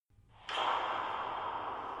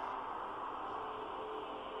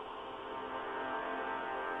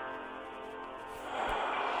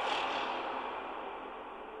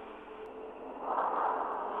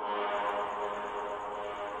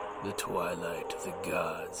the twilight of the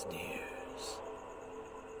gods nears,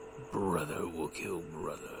 brother will kill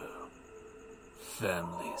brother.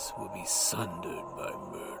 Families will be sundered by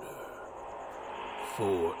murder.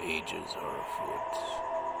 4 ages are afoot.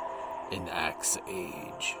 An axe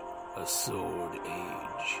age, a sword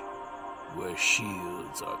age, where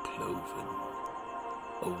shields are cloven.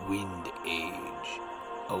 A wind age,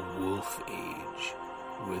 a wolf age,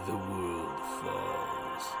 where the world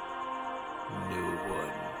falls. No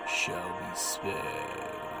one shall be spared.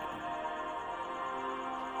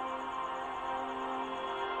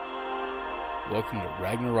 Welcome to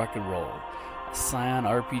Ragnarok and Roll, a Scion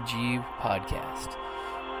RPG podcast.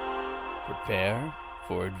 Prepare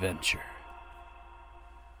for adventure.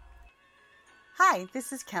 Hi,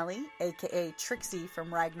 this is Kelly, aka Trixie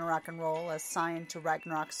from Ragnarok and Roll, a Scion to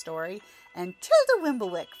Ragnarok story, and Tilda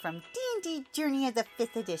Wimblewick from D&D Journey of the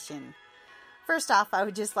 5th Edition. First off, I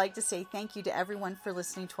would just like to say thank you to everyone for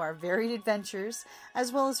listening to our varied adventures,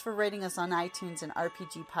 as well as for rating us on iTunes and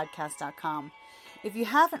RPGpodcast.com. If you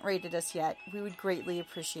haven't rated us yet, we would greatly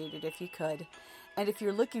appreciate it if you could. And if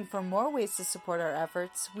you're looking for more ways to support our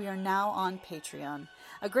efforts, we are now on Patreon,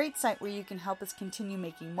 a great site where you can help us continue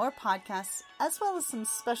making more podcasts, as well as some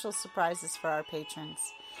special surprises for our patrons.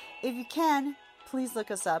 If you can, please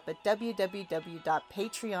look us up at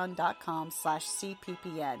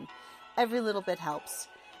www.patreon.com/cppn. Every little bit helps.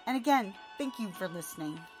 And again, thank you for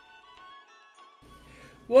listening.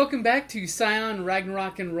 Welcome back to Scion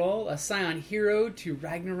Ragnarok and Roll, a Scion hero to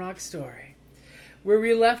Ragnarok story. Where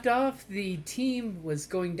we left off, the team was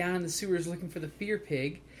going down in the sewers looking for the fear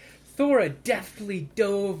pig. Thora deftly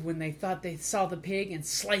dove when they thought they saw the pig and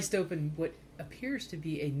sliced open what appears to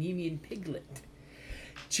be a Nemean piglet.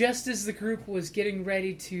 Just as the group was getting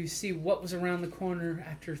ready to see what was around the corner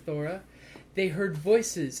after Thora, they heard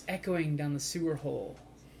voices echoing down the sewer hole.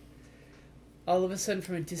 All of a sudden,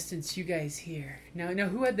 from a distance, you guys hear. Now,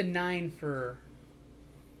 who had the 9 for...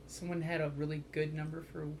 Someone had a really good number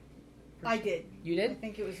for I did. You did? I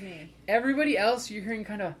think it was me. Everybody else, you're hearing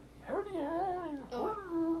kind of...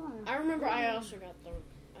 Oh, I remember I also got the...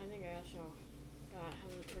 I think I also got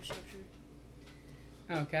the perception.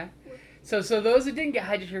 Okay. So those that didn't get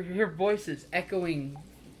high, just hear voices echoing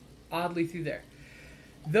oddly through there.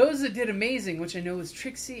 Those that did amazing, which I know was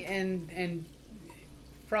Trixie and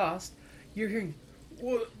Frost, you're hearing,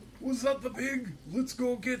 "What? Was that the pig? Let's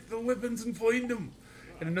go get the weapons and find him."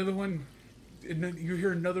 And another one, and then you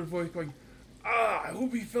hear another voice going, "I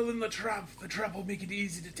hope he fell in the trap. The trap will make it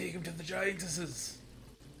easy to take him to the giantesses."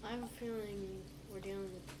 I have a feeling we're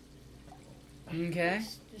dealing with... Okay.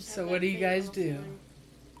 Just So have what that do you guys fatal do?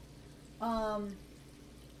 feeling.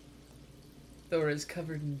 Thora's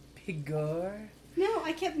covered in pig gore. No,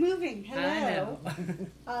 I kept moving. Hello.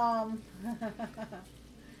 I know.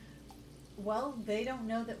 Well, they don't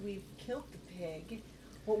know that we've killed the pig.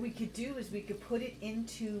 What we could do is we could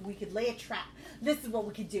lay a trap. This is what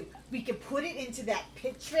we could do. We could put it into that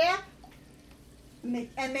pit trap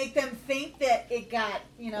and make them think that it got,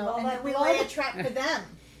 and then we lay a trap for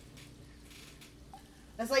them.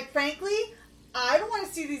 I was like, frankly, I don't want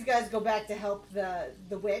to see these guys go back to help the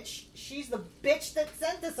witch. She's the bitch that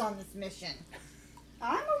sent us on this mission.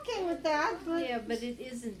 I'm okay with that. But... Yeah, but it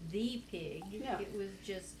isn't the pig. No. It was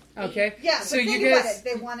just... Okay. Yeah, so but you think about guys, it.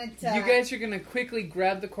 They wanted to... You guys are going to quickly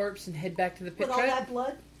grab the corpse and head back to the pit With all trap? that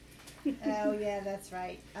blood? Oh, yeah, that's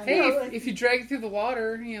right. Hey, if you drag it through the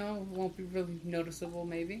water, it won't be really noticeable,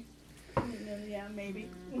 maybe. Yeah, maybe.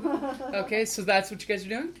 Okay, so that's what you guys are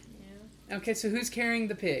doing? Yeah. Okay, so who's carrying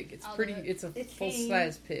the pig? It's I'll pretty. do it. It's a It's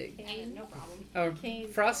full-size pig. Kane, no problem. Oh, Kane.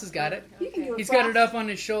 Frost has got it. You can do it, He's got it Frost. up on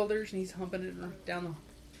his shoulders and he's humping it down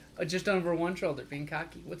just over one shoulder, being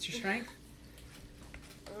cocky. What's your strength?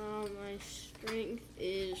 My strength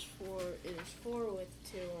is 4 with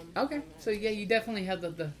 2. Okay, so yeah, you definitely have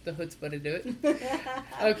the chutzpah to do it.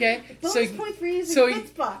 Okay, Bonus point for using so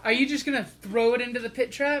chutzpah. are you just gonna throw it into the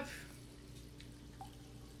pit trap?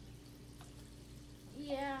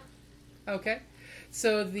 Yeah. Okay,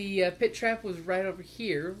 so the pit trap was right over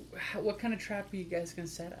here. What kind of trap are you guys gonna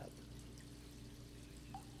set up?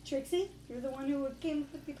 Trixie, you're the one who came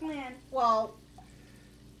up with the plan. Well,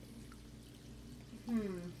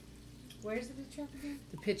 where's the pit trap again?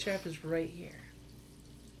 The pit trap is right here,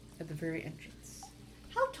 at the very entrance.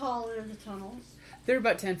 How tall are the tunnels? They're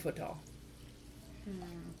about 10 foot tall.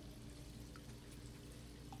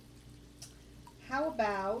 How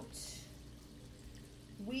about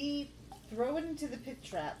we throw it into the pit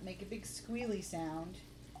trap, make a big squealy sound,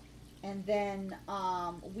 and then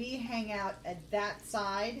we hang out at that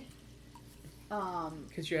side.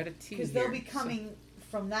 Because you're at a T. Because they'll be coming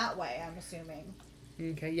from that way, I'm assuming.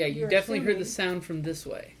 Okay, yeah, you You're definitely heard the assuming. sound from this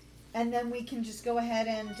way. And then we can just go ahead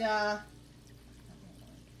and,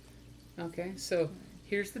 Okay, so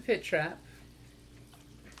here's the pit trap.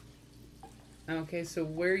 Okay, so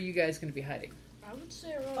where are you guys going to be hiding? I would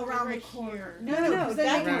say around the right corner. here. No, No, because that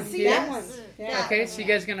then they one. can see That one. us. Yeah. Okay, so you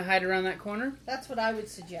guys going to hide around that corner? That's what I would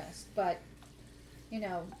suggest. But,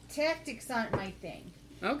 tactics aren't my thing.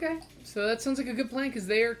 Okay, so that sounds like a good plan because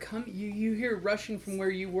they are you hear rushing from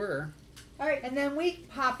where you were. All right, and then we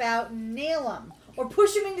pop out and nail them. Or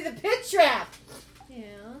push them into the pit trap. Yeah.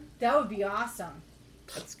 That would be awesome.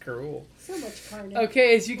 That's cool. So much carnage.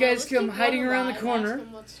 Okay, as you Well, guys let's come keep hiding one around the alive, corner. ask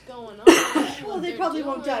them what's going on. Well, they probably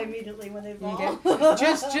won't die immediately when they fall. Okay.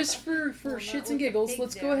 just for Well, not shits with and the giggles, pig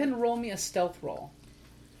let's go there. ahead and roll me a stealth roll.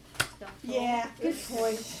 Yeah, good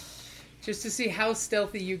point. Just to see how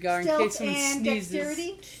stealthy you are in Stealth case someone and sneezes.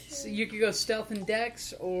 dexterity. So you could go stealth and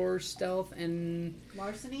dex or stealth and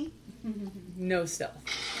Larceny? no stealth.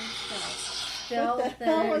 What the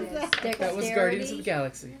hell was that? That was Guardians of the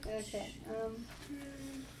Galaxy. Okay.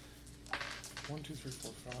 1, 2, 3,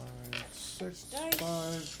 4, 5, 6, Dice.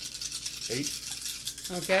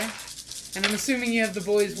 5, 8. Okay. And I'm assuming you have the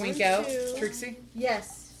boys wink 1, out, 2, Trixie?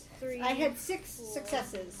 Yes. 3. I had 6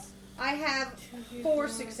 successes. I have 4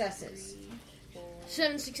 successes.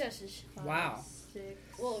 7 successes. Wow.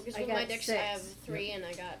 Well, because I with my got dex 6. I have 3, and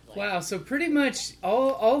I got like. Wow, so pretty much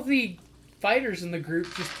all the fighters in the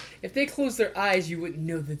group, just if they closed their eyes, you wouldn't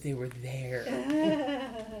know that they were there.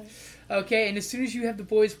 Okay, and as soon as you have the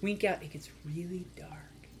boys wink out, it gets really dark.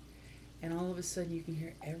 And all of a sudden you can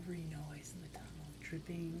hear every noise in the tunnel.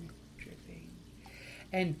 Dripping, dripping.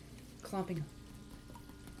 And clomping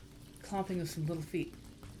of some little feet.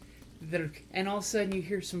 And all of a sudden you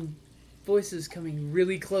hear some voices coming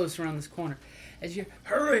really close around this corner. As you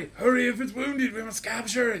Hurry, hurry, if it's wounded, we must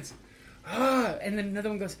capture it. and then another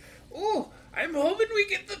one goes, Oh, I'm hoping we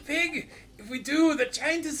get the pig. If we do, the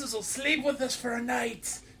giantesses will sleep with us for a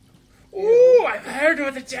night. Oh, I've heard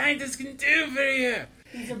what the giantess can do for you.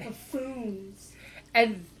 These are buffoons.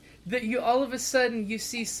 and you all of a sudden you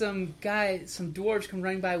see some dwarves come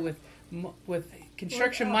running by with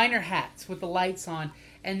construction miner hats with the lights on,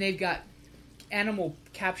 and they've got animal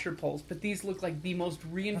capture poles, but these look like the most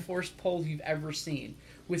reinforced poles you've ever seen,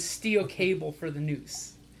 with steel cable for the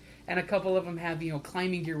noose. And a couple of them have,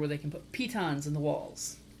 climbing gear where they can put pitons in the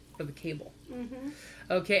walls for the cable. Mm-hmm.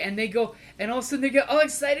 Okay, and they go, and all of a sudden they get all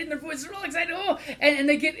excited, and their voices are all excited. Oh, and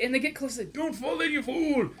they get close. And Don't fall in, you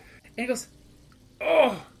fool. he goes,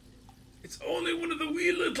 Oh, it's only one of the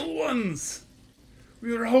wee little ones.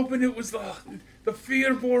 We were hoping it was the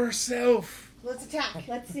fear-bore herself. Let's attack.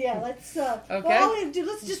 Let's Okay. well, all we have to do,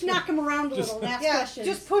 let's just knock them around a little and ask Yeah, questions.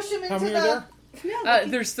 just push them into How many the... are there? No,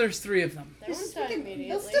 there's 3 of them. They won't die immediately.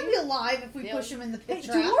 They'll still be alive if we They'll- push them in the hey, pit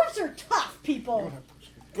trap. dwarves are tough people.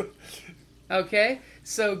 Okay,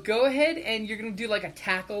 so go ahead and you're gonna do like a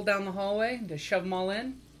tackle down the hallway to shove them all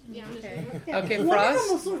in. Yeah, I'm just Yeah. Okay, One of them Frost.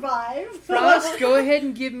 will survive. Frost, go ahead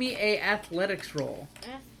and give me a athletics roll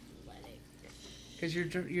athletic. because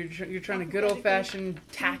you're trying to good old fashioned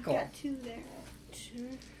You've tackle. got 2 there. 2.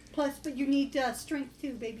 Plus, but you need strength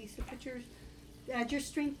too, baby. So put add your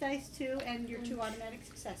strength dice too, and your 2 automatic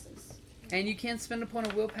successes. And you can spend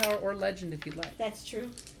upon a willpower or legend if you'd like. That's true.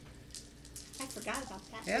 I forgot about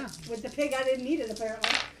that. Yeah. With the pig, I didn't need it apparently.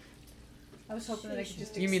 I was hoping that I could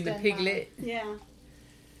just You mean the extend piglet? Yeah.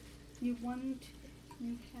 You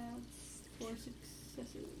You have 4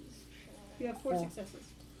 successes. You have 4 successes.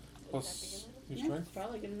 Plus your Yeah, strength?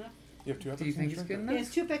 probably good enough. You have 2 Do you think it's good He enough?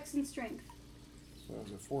 has 2 pecks in strength. So that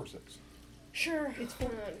was a 4, 6. Sure. It's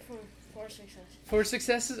 4 successes. 4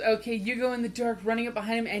 successes. Okay, you go in the dark, running up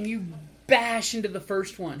behind him, and you bash into the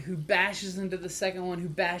first one, who bashes into the second one, who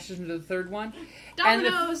bashes into the third one.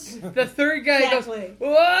 Dominoes! And the third guy Exactly. goes,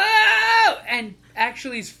 whoa! And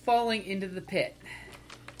actually is falling into the pit.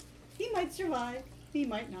 He might survive. He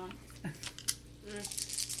might not.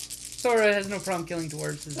 Sora has no problem killing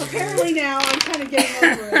dwarves. As Apparently now I'm kind of getting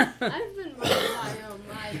over it. I've been running my own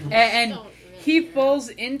life. And Don't he really falls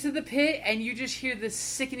into the pit, and you just hear this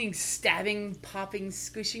sickening, stabbing, popping,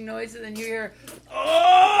 squishing noise, and then you hear,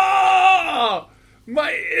 Oh!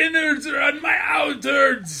 My innards are on my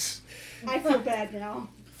outards. I feel bad now.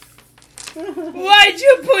 "Why'd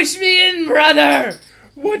you push me in, brother?"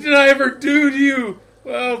 What did I ever do to you?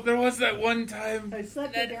 Well, there was that one time. I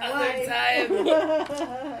slept That in your other life.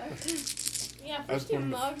 Yeah, I was first you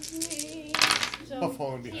going to- mugged me. I'll So,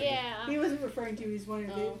 follow behind you. yeah. He wasn't referring to you. He's one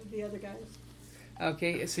of Oh. the other guys.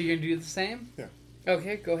 Okay, so you're gonna do the same? Yeah.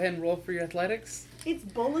 Okay, go ahead and roll for your athletics. It's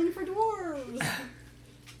bowling for dwarves.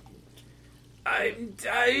 I'm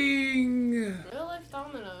dying. Real life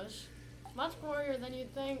dominoes. Much more than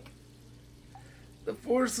you'd think. The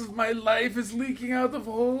force of my life is leaking out of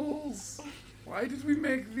holes. Why did we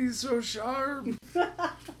make these so sharp?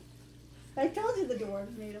 I told you the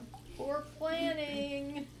dwarves made them. Poor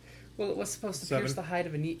planning. Well, it was supposed to 7. pierce the height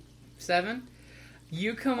of a neat 7.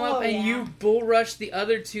 You come Oh, up and yeah. you bull rush the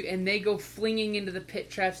other two, and they go flinging into the pit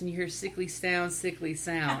traps, and you hear sickly sound, sickly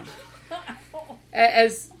sound.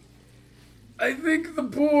 As I think the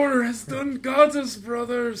boar has done got us,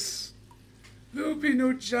 brothers. There'll be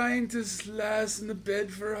no giantess lass in the bed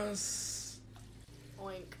for us.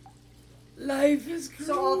 Oink. Life is cruel.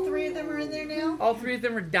 So all 3 of them are in there now? all 3 of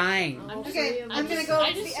them are dying. I'm just, Okay, I'm gonna go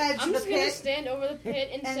to the edge I'm of the just gonna pit stand over the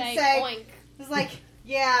pit and, and say, say- oink. It's like,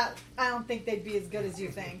 yeah, I don't think they'd be as good as you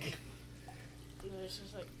think. And it's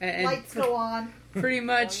just like, And Lights go on. pretty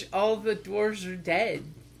much all the dwarves are dead.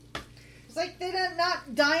 It's like they're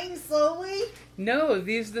not dying slowly. No,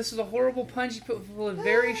 this is a horrible punch you put full of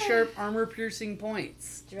very sharp, armor-piercing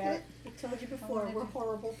points. Dread. I told you before, we're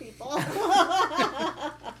horrible people.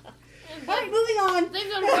 Alright, moving on. they've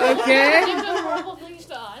done, Okay. they've done horrible things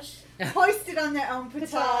to us. Hoisted on their own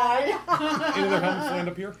petard. Either their helmets land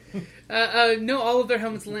up here. No, all of their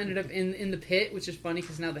helmets landed up in the pit, which is funny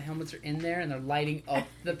because now the helmets are in there and they're lighting up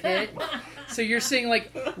the pit. So you're seeing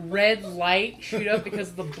like red light shoot up because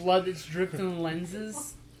of the blood that's dripped in the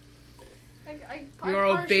lenses. You're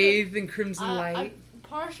all bathed in crimson I light.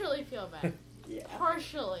 partially feel bad. Yeah.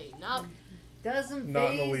 Partially. Not. Doesn't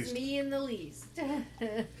Not in the faze least. me in the least.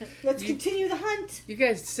 Let's continue the hunt. You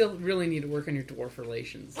guys still really need to work on your dwarf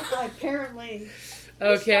relations. Apparently.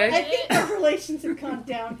 Okay. I think our relations have gone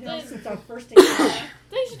downhill since our first encounter.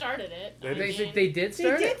 They started it. They They mean, did They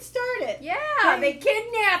start did it? start it. Yeah, they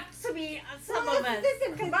kidnapped some of us. Come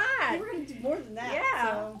We're on. going to do more than that.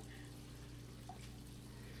 Yeah.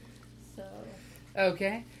 So,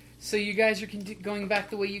 Okay. So you guys are going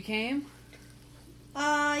back the way you came?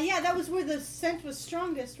 Yeah, that was where the scent was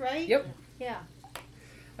strongest, right? Yep. yeah.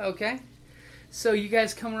 Okay. So you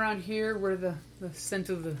guys come around here where the scent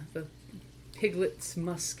of the piglet's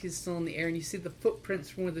musk is still in the air, and you see the footprints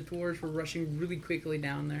from where the dwarves were rushing really quickly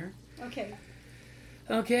down there. Okay.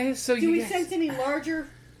 Okay, so Do you we guys, sense any larger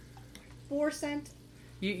boar scent?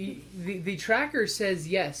 the tracker says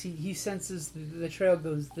yes. He senses the trail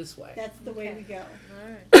goes this way. That's the way we go.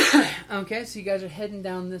 Alright. Okay, so you guys are heading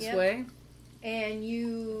down this Yep. way. And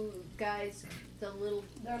you guys, the little,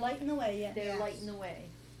 They're lighting the way, yeah. they're lighting the way.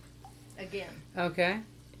 Again. Okay.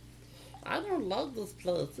 I don't love this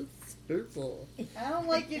place. It's spooky. I don't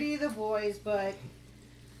like it either, boys, but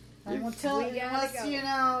I will tell We you, gotta unless go. you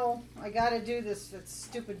know, I gotta do this. That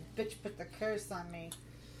stupid bitch put the curse on me.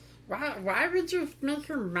 Why would you make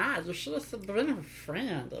her mad? You should have been her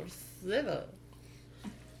friend or silly.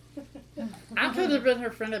 I could have been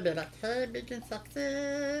her friend and been like, hey, big and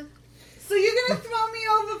sexy. So you're gonna throw me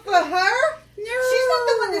over for her? No, she's not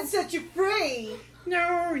the one that set you free.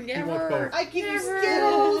 No, want never. both. I give you Never.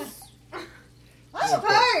 Skittles. I'm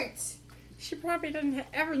hurt. She probably doesn't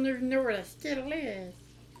ever know where a Skittle is.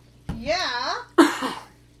 Yeah.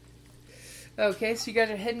 Okay, so you guys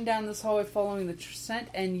are heading down this hallway following the scent,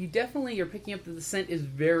 and you definitely are picking up that the scent is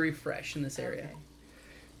very fresh in this area. Okay.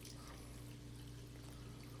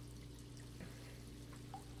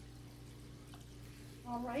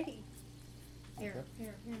 Alrighty. Here.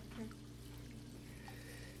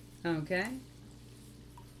 Okay.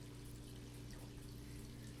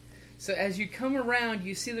 So as you come around,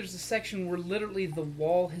 you see there's a section where literally the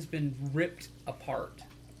wall has been ripped apart.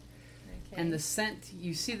 Okay. And the scent,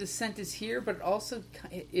 you see the scent is here, but also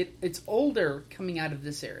it's older coming out of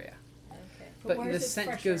this area. Okay. But where's the it scent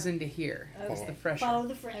fresher? goes into here. It's Okay. the fresher. Follow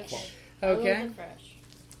the fresh. Okay. Okay. Follow the fresh.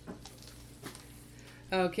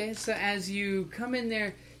 Okay, so as you come in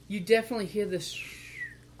there, you definitely hear this.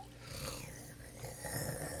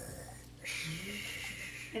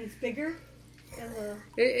 And it's bigger than the...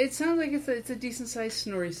 It sounds like it's a decent sized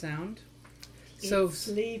snory sound. So It's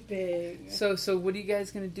sleeping. So what are you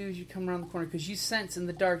guys going to do as you come around the corner? Because you sense in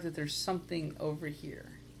the dark that there's something over here.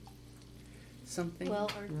 Something Well,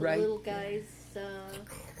 aren't the right little there. guys,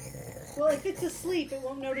 Well, if it's asleep, it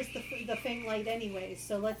won't notice the faint light anyway.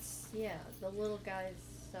 So let's yeah, the little guys,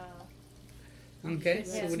 Okay,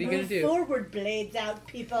 so Yes, what are you going move to do? forward, blades out,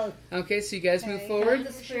 people. Okay, so you guys move Okay. forward.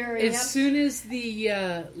 the fairy. As soon as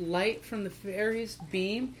the light from the fairies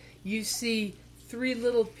beam, you see 3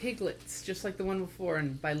 little piglets, just like the one before,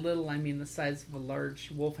 and by little I mean the size of a large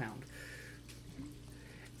wolfhound,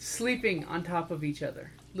 sleeping on top of each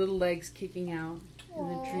other. Little legs kicking out in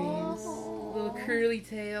the dreams. Little curly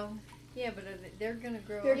tail. Yeah, but they're gonna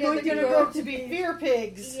grow. They're up going They're to gonna grow grow up up to to be be- fear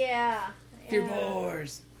pigs. Yeah. Fear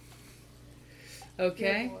boars.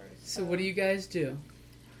 Okay, Fear boars. so what do you guys do?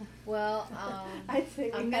 Well, I'd say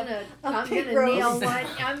we I'm have gonna a pig roast.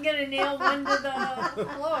 nail one to the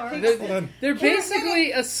floor. They're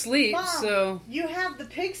basically asleep, Mom, so you have the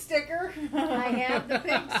pig sticker. I have the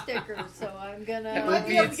pig sticker, so I'm That You gonna. might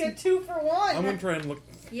be able to get 2 for 1. I'm gonna try and look.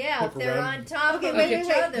 Yeah, if Poke they're around. on top Okay, of wait, each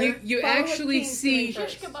wait, wait. other. you Follow actually King's see doing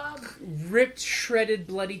Shish kebab. ripped, shredded,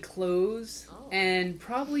 bloody clothes, Oh. and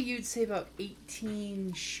probably you'd say about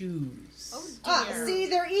 18 shoes. Oh dear. See,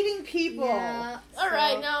 they're eating people. Yeah. All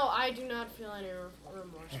right, so- no, I do not feel any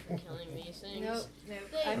remorse for killing these things. Nope.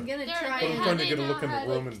 They- I'm gonna they're- try they and. I'm trying to they get a know look in the how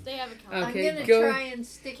room to- and- They have a count. Okay, I'm gonna go- try and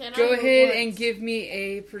stick. Can Go I- ahead woods. and give me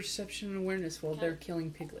a perception and awareness while Can- they're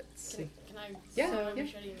killing piglets. Can I? Yeah, throw a yeah.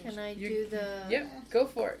 machete in Can the- I You- do the? Yep, go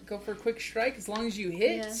for it. Go for a quick strike. As long as you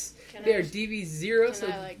hit, Can they're I, DV0. can So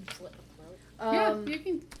I like slit the throat? yeah, Um, you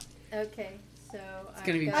can. Okay, so It's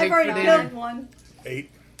gonna be got pig I've already for killed dinner. one. 8.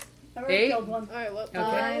 I've already 8? killed one. All right, what?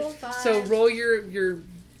 Okay. five. So roll your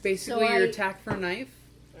basically So your I- attack for a knife.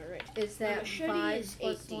 All right. Is that machete 5 is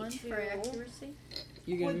plus 1 8d2. for accuracy?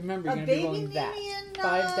 You're gonna Would remember. a You're gonna be baby rolling that. Nemean,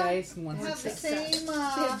 5 dice and 1 have the success. same, They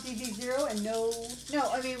have DD0 and no. no,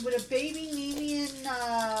 I mean, would a baby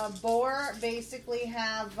Nemean boar basically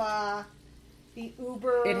have the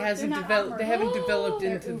uber? It hasn't not developed. They haven't armored. developed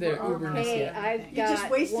They're into their uber uberness Okay, yet. I've You got just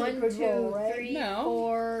wasted a 1, good 2, roll, right? 3, No.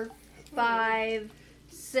 4, 5,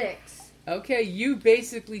 6. Okay, you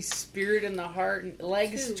basically speared in the heart and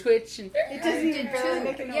legs 2. twitch and It doesn't even Did barely 2.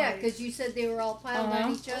 make a noise. Yeah, because you said they were all piled Uh-huh.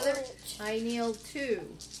 on each other. I nailed 2.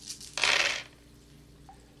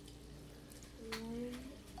 1,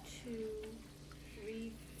 2,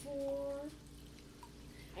 3, 4.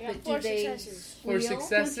 I got But 4 do they successes. Four squeal?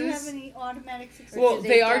 successes. Don't you have any automatic success? Or Well, do they,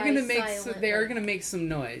 they are die gonna make silently? they are gonna make some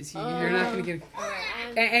noise. You're not gonna get. All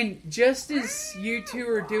right, And just as you two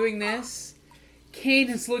are doing this, Kane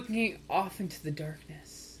is looking off into the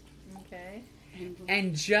darkness, Okay.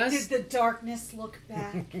 and Did just the darkness look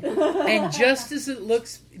back? and just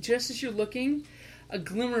as you're looking, a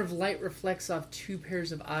glimmer of light reflects off 2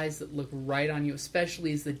 pairs of eyes that look right on you,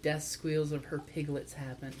 especially as the death squeals of her piglets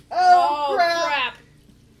happen. Oh, crap!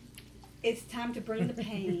 It's time to bring the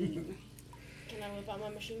pain. Can I whip out my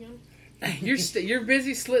machine gun? You're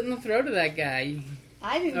busy slitting the throat of that guy.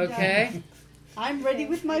 I didn't Okay. die. I'm ready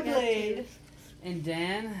with my I got blade. And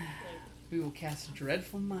Dan, we will cast a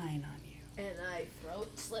dreadful mine on you. And I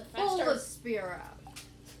Throat slit pull faster. the spear out.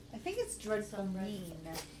 I think it's dreadful mean,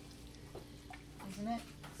 isn't it?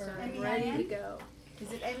 So For I'm MEIN? ready to go.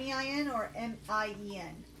 Is it MEIN or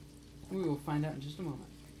MIEN? We will find out in just a moment.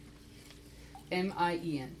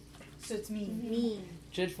 MIEN. So it's mean. Mean.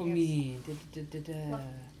 Dreadful mean.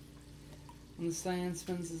 When the Cyan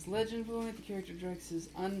spends his legend point, the character directs his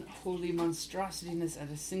unholy monstrosityness at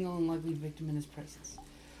a single unlikely victim in his presence.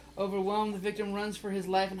 Overwhelmed, the victim runs for his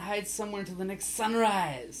life and hides somewhere until the next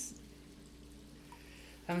sunrise.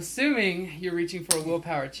 I'm assuming you're reaching for a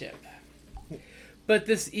willpower chip. But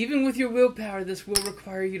this, even with your willpower, this will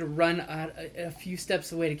require you to run a few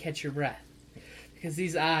steps away to catch your breath. Because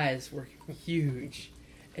these eyes were huge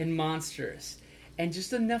and monstrous. And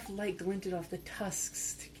just enough light glinted off the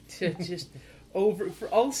tusks to just over. For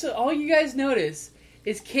also, all you guys notice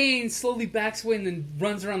is Kane slowly backs away and then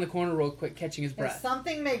runs around the corner real quick, catching his If breath.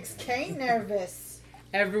 something makes Kane nervous.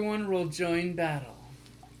 Everyone will join battle.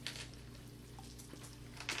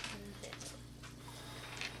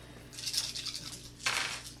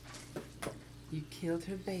 You killed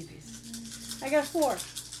her babies. I got 4.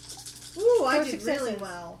 Ooh, I Four did successes. really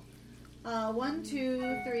well. 1,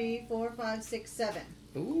 2, 3, 4, 5, 6, 7.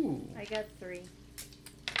 Ooh. I got 3.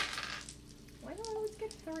 Why do I always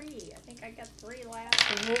get 3? I think I got 3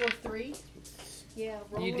 last. The rule of 3. Yeah,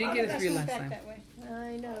 roll You it did up. get a Let's 3 move last back time. that way.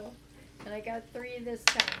 I know. And I got 3 this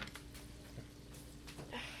time.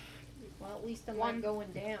 Well, at least I'm One. not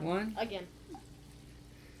going down. 1. Again.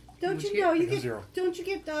 Don't What'd you you know get? you I got get? 0. Don't you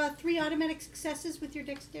get 3 automatic successes with your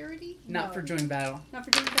dexterity? Not No. for join battle. Not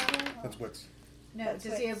for doing battle. That's wits. No, That's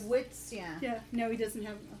does he have wits? Yeah. Yeah. No, he doesn't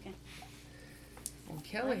have. Okay. Well, I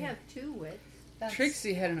Kelly. have 2 wits. That's-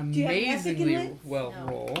 Trixie had an Do you have an ethic in amazingly it? well No.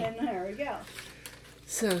 roll. And there we go.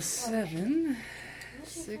 So 7,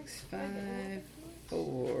 6, 5,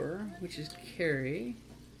 4, which is carry.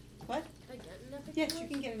 What? Can I get an epic? Yes, you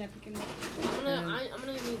can get an epic in there. I'm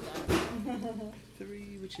gonna need that.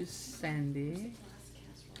 3, which is Sandy.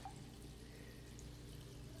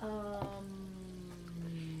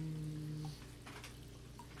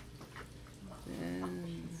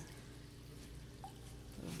 Then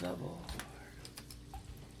a double.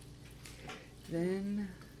 Then,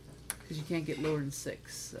 because you can't get lower than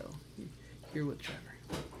 6, so you're with Trevor.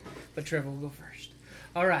 But Trevor will go first.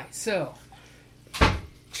 All right, so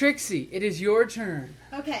Trixie, it is your turn.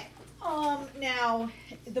 Okay. Now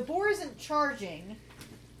the boar isn't charging,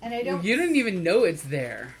 and I don't. Well, you don't even know it's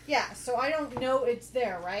there. Yeah, so I don't know it's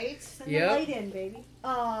there, right? Send the light in, baby.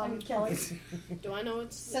 Kelly. Do I know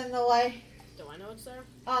it's? Send the light. Do I know it's there?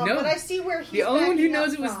 No. But I see where he's. The only one who backing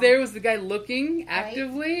knows up it was from. there was the guy looking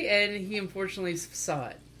actively, and he unfortunately saw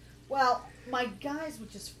it. Well, my guys would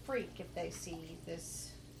just freak if they see this.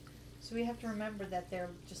 So we have to remember that they're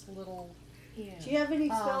just little. Yeah. Do you have any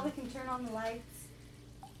spell that can turn on the lights?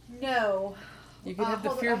 No. You could have the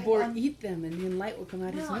hold on, fear I- board eat them, and then light will come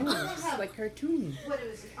out his No, I nose, don't have- like cartoon. What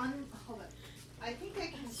is it? Hold on. I think I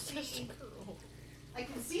can see. I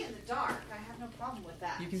can see in the dark. I have no problem with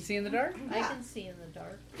that. You can see in the dark? Yeah. I can see in the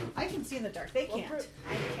dark. I can see in the dark. They can't.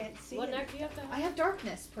 I can't see What it. neck do you have to have? I have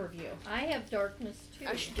darkness purview. I have darkness too.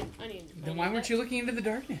 Actually, I need. Then why weren't you looking into the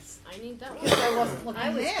darkness? I need that one. Because I wasn't looking I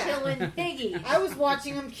was there. killing piggies. I was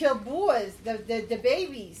watching them kill boys, the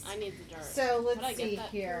babies. I need the dark. So Could I let's get see that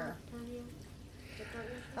here. purview? Get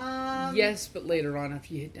darkness? Yes, but later on,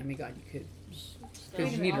 after you hit demigod, you could.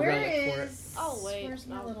 Because you need a Where relic for it. is- Oh wait, Where's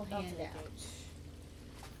my little I'll handout? take it.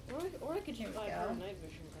 Or I could just buy we a go. pair of night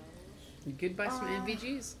vision goggles. You could buy some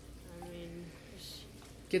NVGs. I mean, just-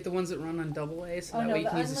 Get the ones that run on double A, so Oh, that no, way you the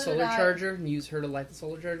can use the unlimited solar eye- charger and use her to light the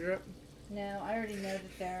solar charger up. No, I already know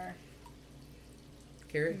that they're.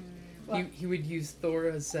 Carrie? He would use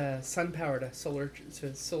Thora's sun power to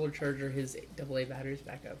solar charger his AA batteries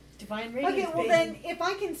back up. Divine radiance. Okay, well baby. then, if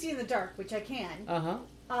I can see in the dark, which I can,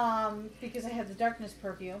 because I have the darkness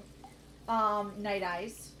purview, night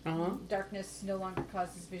eyes, darkness no longer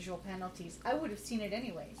causes visual penalties. I would have seen it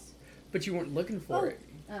anyways. But you weren't looking for it.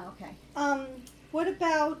 Oh, okay. What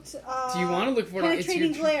about Do you want to look for it? It's your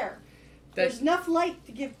penetrating glare? That- There's enough light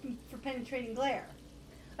to give for penetrating glare.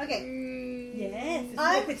 Okay. Yes.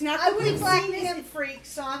 If it's not I would complete black darkness, him freak,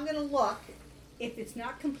 so I'm going to look. if it's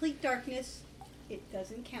not complete darkness, it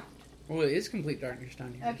doesn't count. Well, it is complete darkness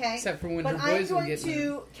down here. Okay. Except for when But her I'm boys will going get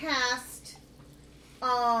to cast,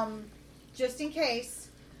 just in case,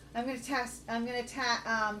 I'm going to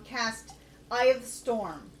cast Eye of the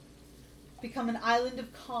Storm. Become an island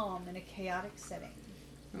of calm in a chaotic setting.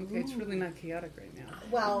 Okay, it's really not chaotic right now.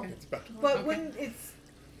 Well, Okay. but when it's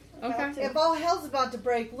Okay. if all hell's about to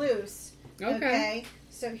break loose. Okay.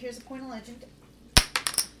 So here's a point of legend.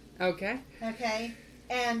 Okay. Okay.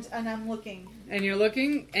 And I'm looking. And you're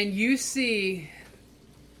looking, and you see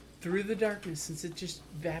through the darkness, since it just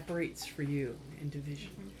evaporates for you into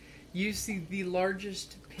vision, you see the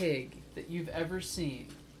largest pig that you've ever seen.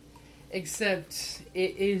 Except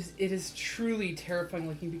it is truly terrifying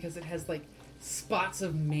looking because it has like spots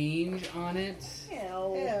of mange on it. Ew.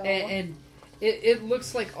 And it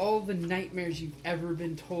looks like all the nightmares you've ever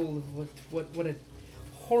been told of what a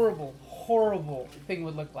horrible thing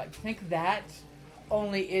would look like. Think that,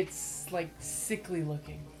 only it's like sickly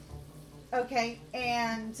looking. Okay.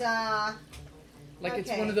 And Like it's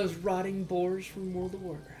Okay. one of those rotting boars from World of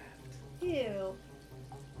Warcraft. Ew.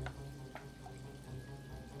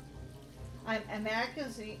 I'm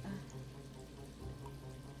accuracy.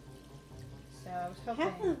 So I was Have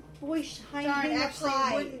hoping. the voice shine Darn, hang up actually, it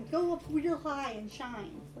high. wouldn't- Go up real high and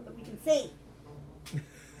shine so that we can see.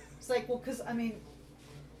 It's like, well, because I mean,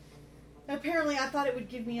 apparently I thought it would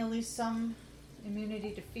give me at least some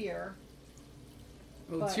immunity to fear.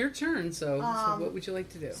 Well, it's But, your turn, so what would you like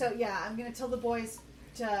to do? So yeah, I'm gonna tell the boys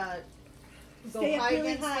to go Stay up high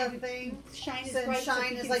really against high. that thing. Shine is And bright so shine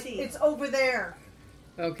we is can like see. it's over there.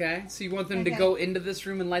 Okay, so you want them to Okay. go into this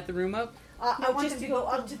room and light the room up? I No, want just them to to go go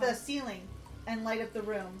up to high. the ceiling and light up the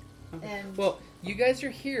room. And Well, you guys are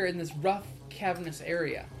here in this rough, cavernous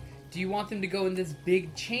area. Do you want them to go in this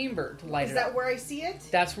big chamber to light is it that up? where I see it?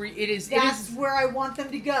 That's where it is. That's it is. where I want them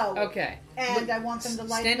to go. Okay. And Look, I want them to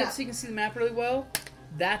light stand it up up. so you can see the map really well.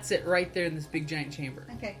 That's it right there in this big giant chamber.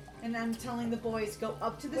 Okay, and I'm telling the boys go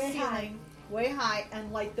up to the Way high. ceiling, way high,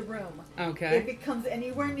 and light the room. Okay. If it comes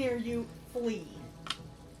anywhere near you, flee.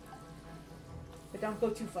 But don't go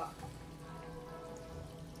too far.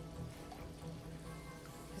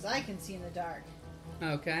 Because I can see in the dark.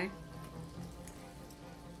 Okay.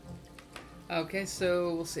 Okay,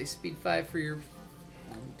 so we'll say speed 5 for your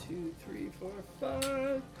 1, 2, 3, 4,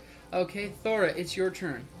 5. Okay, Thora, it's your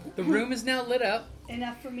turn. The room is now lit up.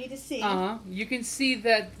 Enough for me to see. You can see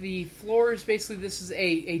that the floor is basically, this is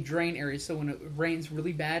a drain area, so when it rains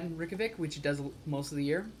really bad in Reykjavik, which it does most of the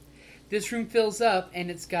year, this room fills up and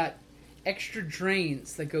it's got extra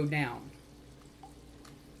drains that go down.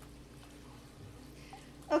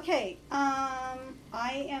 Okay, I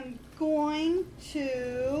am going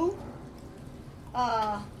to,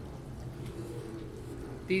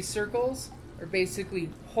 These circles are basically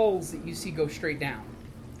holes that you see go straight down.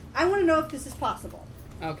 I want to know if this is possible.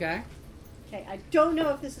 Okay. Okay, I don't know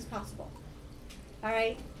if this is possible. All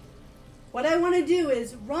right. What I want to do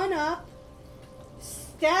is run up,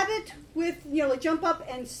 stab it with, like jump up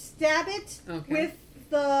and stab it with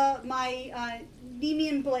my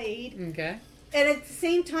Nemean blade. Okay. And at the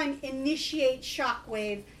same time, initiate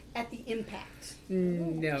shockwave at the impact.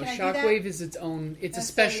 No, Can I do shockwave that? is its own. It's a That's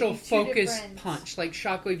special gonna be two focus different- punch. Like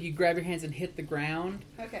shockwave, you grab your hands and hit the ground,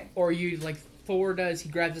 Okay. or you like Thor does. He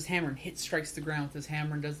grabs his hammer and strikes the ground with his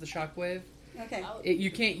hammer and does the shockwave. Okay.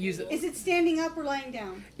 You can't use it. Is it standing up or lying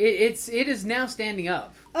down? It is now standing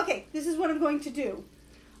up. Okay, this is what I'm going to do.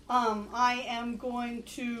 I am going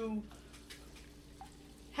to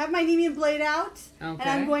have my Nemean blade out, and Okay.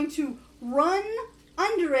 I'm going to run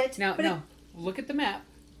under it. Now, but no. Look at the map.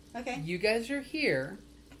 Okay. You guys are here.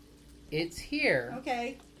 It's here.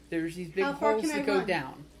 Okay. There's these big How far holes can I that go run?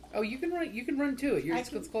 down. Oh, you can run. You can run to it.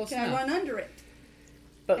 It's close Can enough. I run under it?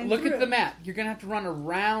 But and look through? at the map. You're gonna have to run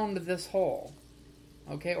around this hole.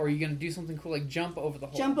 Okay, or are you gonna do something cool like jump over the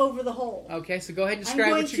hole? Jump over the hole. Okay, so go ahead and I'm describe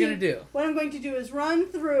going what you're gonna do. What I'm going to do is run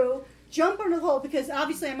through, jump under the hole, because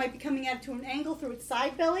obviously I might be coming at it to an angle through its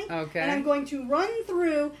side belly. Okay. And I'm going to run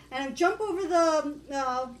through and jump over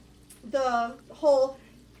the hole,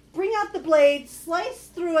 bring out the blade, slice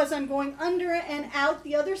through as I'm going under and out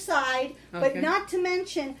the other side, but Okay. not to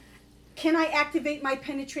mention, can I activate my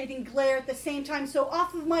penetrating glare at the same time? So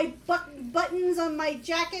off of my buttons on my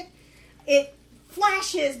jacket, it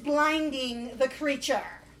flashes, blinding the creature.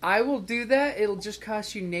 I will do that. It'll just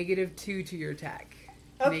cost you -2 to your attack.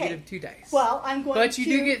 Okay. -2 dice. Well, I'm going but to...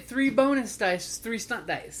 you do get 3 bonus dice, 3 stunt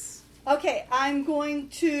dice. Okay, I'm going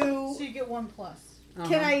to... So you get 1+.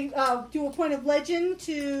 Can I do a point of legend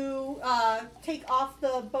to take off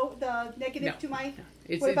the negative No. to my...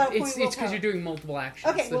 It's What about a point it's of because willpower? you're doing multiple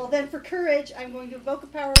actions. Okay, so- well then for courage, I'm going to evoke a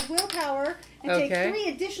power of willpower and take Okay. 3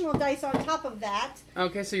 additional dice on top of that.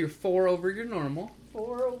 Okay, so you're 4 over your normal.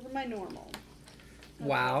 4 over my normal. Okay,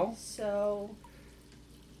 Wow. So...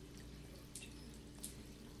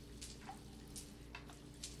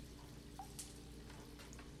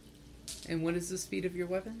 And what is the speed of your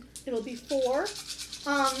weapon? It'll be 4.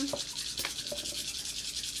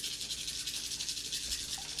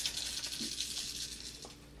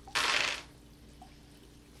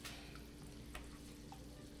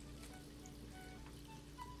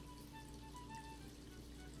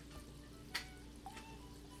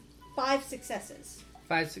 5 successes.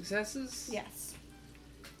 5 successes? Yes.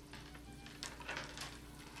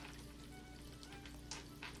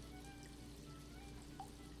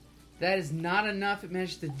 That is not enough. It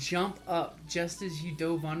managed to jump up just as you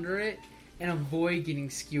dove under it and avoid getting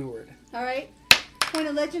skewered. All right. Point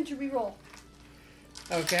of legend to reroll.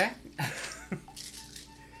 Okay.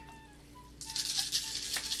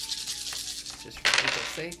 Just for legal's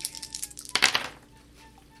sake.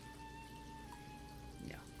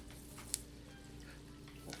 Yeah.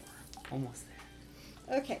 4. Almost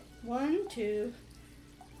there. Okay. 1, 2.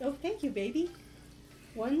 Oh, thank you, baby.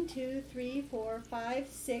 1, 2, 3, 4, 5,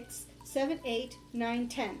 6, 7, 8, 9,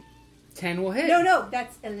 10. 10 will hit. No,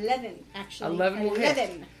 that's 11, actually. 11 will hit.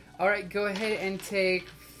 11. Alright, go ahead and take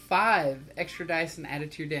 5 extra dice and add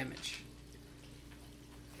it to your damage.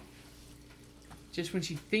 Just when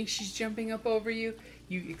she thinks she's jumping up over you,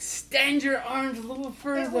 you extend your arms a little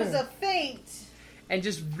further. It was a feint. And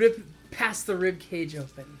just rip past the rib cage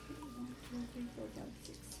open. 1, 2, 3, 4, 5,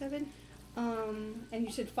 6, 7. And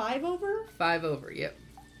you said 5 over? 5 over, yep.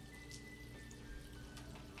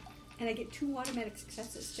 And I get 2 automatic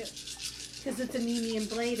successes, too. Because it's a Nemean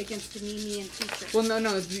blade against a Nemean creature. Well,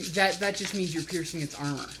 no, that just means you're piercing its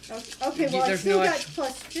armor. Okay, well, I There's still no got extra-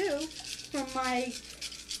 +2 from my...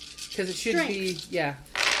 Because it should Strength. be, yeah.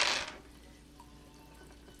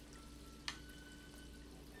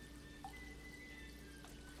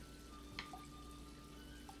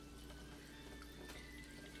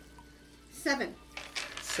 Seven.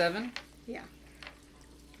 7? Yeah.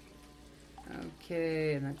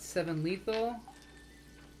 Okay, and that's 7 lethal.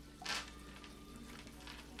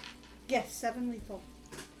 Yes, 7 lethal.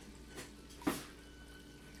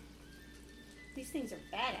 These things are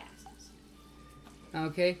badasses.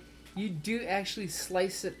 Okay, you do actually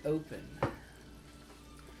slice it open.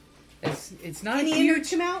 It's not Any a huge. innards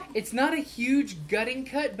come out? It's not a huge gutting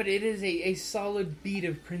cut, but it is a solid bead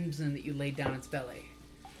of crimson that you laid down its belly.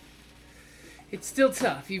 It's still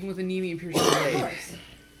tough, even with a Nemean piercing Of blade. course.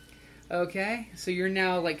 Okay, so you're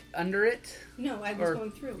now like under it. No, I was Or-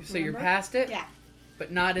 going through. So you're remember? past it, Yeah,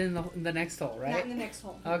 but not in the next hole, not right? in the next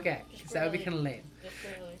hole. Okay, because that would be kind of lame. Just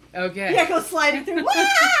barely. Okay. Yeah, go sliding through.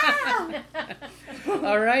 Wow!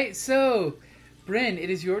 All right, so Bryn, it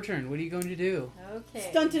is your turn. What are you going to do? Okay.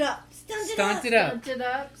 Stunt it up. Stunt it up. Stunt it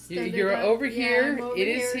up. You're over here. I'm over It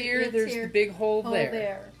is here. It's There's here. the big hole Hole there.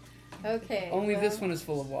 there. Okay. Only well- this one is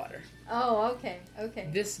full of water. Oh, okay. Okay.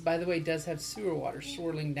 This, by the way, does have sewer water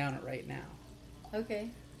swirling down it right now. Okay.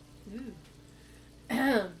 Ooh.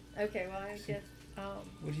 Okay. Well, I guess.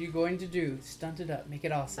 What are you going to do? Stunt it up. Make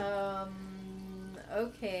it awesome.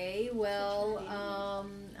 Okay. Well,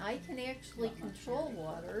 I can actually control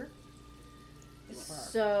water.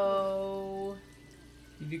 So.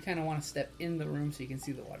 You do kind of want to step in the room so you can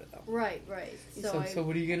see the water, though. Right. So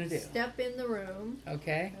what are you going to do? Step in the room.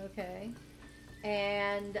 Okay. Okay.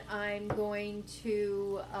 And I'm going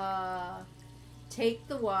to take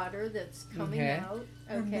the water that's coming Okay. out.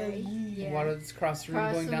 Okay. Yeah. Water that's across the room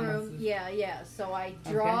Across going the down room. the... Yeah. So I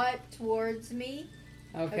draw it towards me.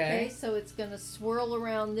 Okay. So it's going to swirl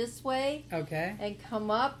around this way Okay. and come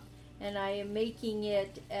up, and I am making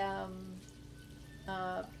it.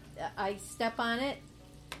 I step on it.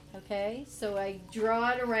 Okay. So I draw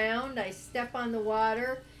it around. I step on the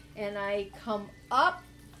water, and I come up.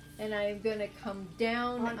 And I'm going to come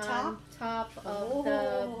down On top? of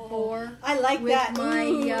the boar. I like with that. my,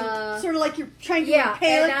 Ooh. Sort of like you're trying to yeah,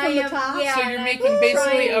 impale it and from I the am- top. yeah. So you're and making I'm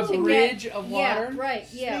basically trying a to bridge get- of water? Yeah, right.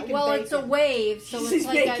 Yeah. making Well, it's a bacon. wave, so She's it's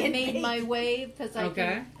like I making made my bacon. wave because I Okay.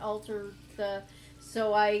 can alter the.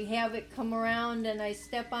 So I have it come around, and I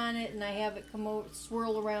step on it, and I have it come over,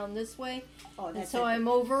 swirl around this way, Oh, and that's so I'm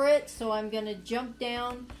over it. So I'm going to jump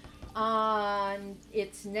down on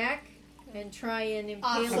its neck and try and impale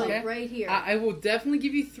Awesome. it Okay. right here. I will definitely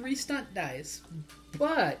give you 3 stunt dice,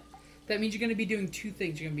 but that means you're going to be doing 2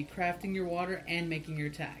 things. You're going to be crafting your water and making your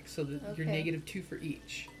attack, so that you're Okay. -2 for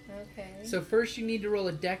each. Okay. So first you need to roll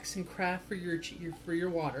a dex and craft for your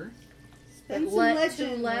water. Spend some Two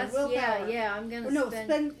legend or less. willpower. Yeah. I'm going Or to no,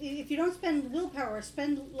 spend. if you don't spend willpower,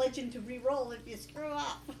 spend legend to re-roll if you screw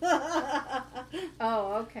up.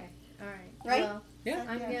 Oh, okay. All right. Right? Well,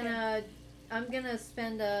 Yeah. I'm gonna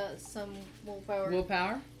spend some willpower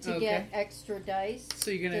Willpower? to Okay. get extra dice.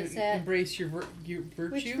 So you're going Does to that- embrace your virtue?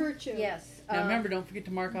 Which virtue? Yes. Now remember, don't forget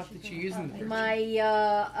to mark off that you're using the virtue.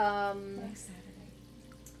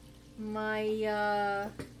 My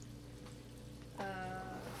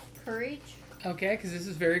courage. Okay, because this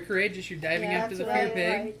is very courageous. You're diving Yeah, after the that's fear right,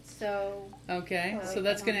 pig. right. So Okay, Alright, so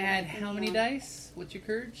that's going to I add don't how have many any dice? What's your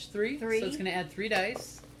courage? 3? 3. So it's going to add 3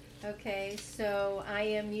 dice. okay, so I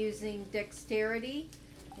am using dexterity.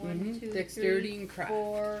 One, Mhm, two, dexterity three, and craft.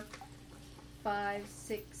 4, 5,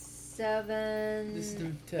 6, 7, This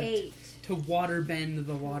is to 8. to water bend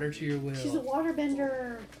the water to your will. She's a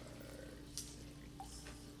waterbender.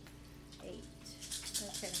 8.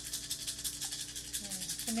 Okay.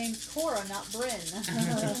 Her name's Cora, not Bryn.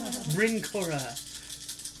 Bryn Cora.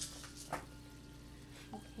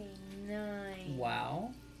 Okay, 9.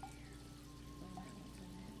 Wow.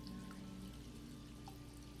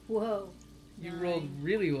 Whoa. You 9, rolled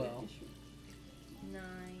really well. 9.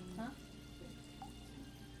 Huh?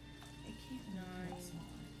 9.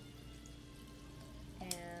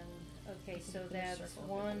 And okay, so that's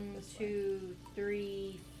 1, 2,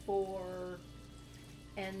 3, 4,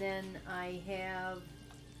 and then I have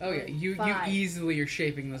Oh yeah, you 5. easily are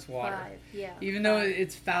shaping this water. 5. Yeah. Even though 5.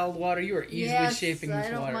 it's fouled water, you are easily yes, shaping this I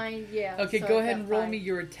don't water. mind. Yeah. Okay, so go I've ahead got and roll 5. me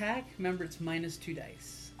your attack. Remember, it's -2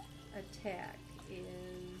 dice. Attack is.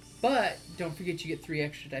 But don't forget, you get 3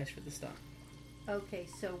 extra dice for the stunt. Okay,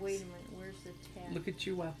 so wait a minute. Where's the attack? Look at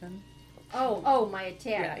your weapon. Oh, my attack.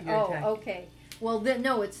 Yeah, your attack. Okay. Well, then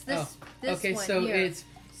no, it's this. This Okay, one so here. it's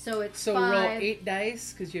so it's so 5. roll 8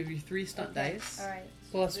 dice because you have your 3 stunt Okay, dice All right.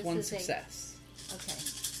 So plus this 1 is 8. success. Okay.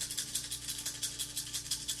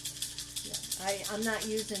 Yeah, I'm not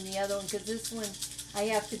using the other one because this one I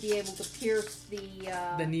have to be able to pierce the.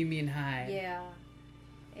 The Nemean hide. Yeah.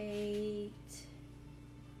 8,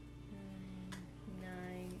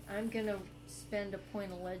 9. I'm gonna spend a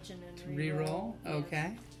point of legend and Reroll. Yes.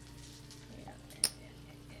 Okay. Yeah.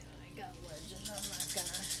 I got legend. I'm not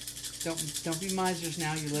gonna. Don't be misers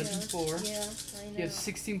now. You're legend 4. Yeah, I know. You have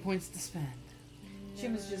 16 points to spend.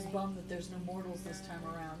 Jim is just bummed that there's no mortals this time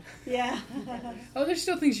around. Yeah. Oh, there's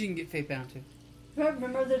still things you can get fate bound to.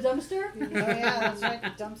 Remember the dumpster? Oh yeah, that's right.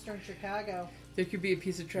 The dumpster in Chicago. There could be a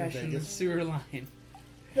piece of trash in the Vegas. sewer line.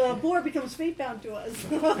 The board becomes fate bound to us.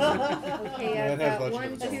 Okay, Yeah, I've it has got legend 1,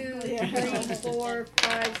 of its 2, Yeah. 3, 4,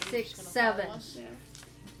 5, 6, 7.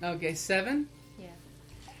 Yeah. Okay, 7. Yeah.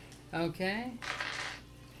 Okay.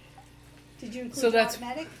 Did you include So that's-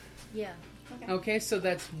 automatic? Yeah. Okay, so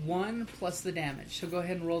that's 1 plus the damage. So go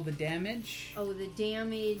ahead and roll the damage. Oh, the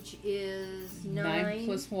damage is 9. 9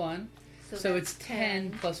 plus 1. So that's it's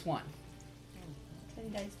 10 plus 1.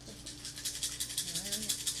 10 dice.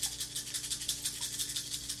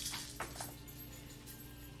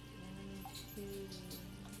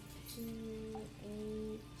 8,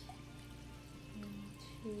 and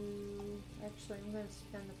 2. Actually, I'm going to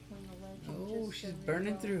spend a point of legend. Oh, just she's so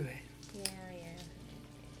burning that- through it. Yeah.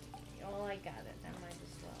 Oh, I got it. I might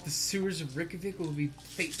as well. The sewers of Reykjavik will be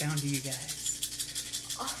fate bound to you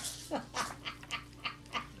guys.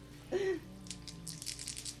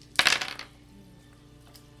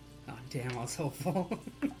 Oh, damn, I was hopeful.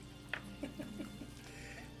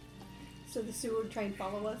 So the sewer would try and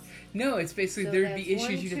follow us. No, it's basically So there'd be that's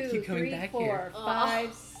issues 1, you'd have to 2, keep coming 3, back 4, here.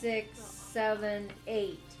 5, 6, 7,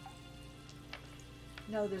 8.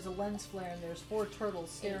 No, there's a lens flare and there's 4 turtles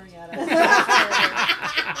staring at us.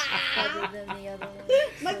 Other than the other one.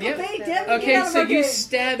 Michael Yep. Bay, damn it, get Okay, out of so our you game.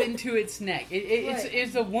 stab into its neck. Right.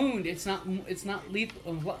 It's a wound. It's not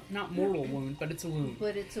lethal, not mortal wound, but it's a wound.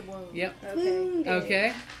 But it's a wound. Yep. Okay.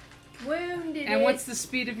 Okay. Wounded And it. what's the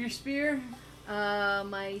speed of your spear?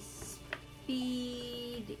 My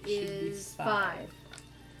speed is 5.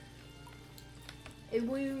 It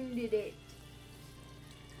wounded it.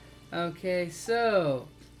 Okay, so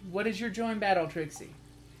what is your join battle, Trixie?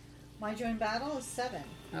 My join battle is 7.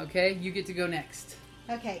 Okay, you get to go next.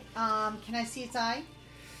 Okay, can I see its eye?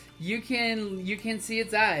 You can see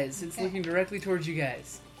its eyes. It's Okay. looking directly towards you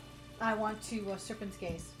guys. I want to Serpent's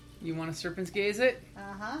Gaze. You want to serpent's gaze it?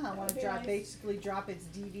 I want to Very nice. basically drop its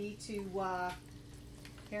DV to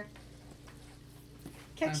here.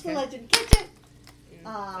 Catch Okay. the legend. Catch it.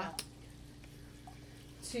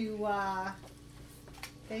 To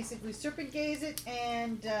basically serpent gaze it,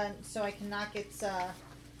 and so I can knock its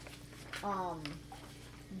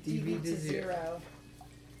DV to 0.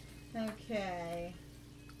 Okay.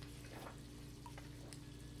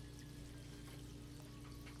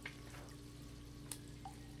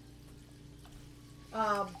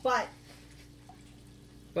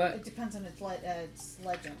 But it depends on its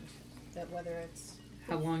legend, that whether it's.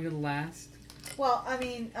 How long it'll last? Well, I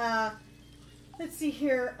mean, let's see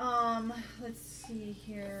here. And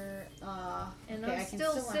Okay, I'm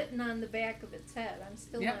still sitting on the back of its head. I'm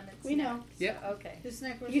still Yep. on its We neck. know. Yep. Okay. This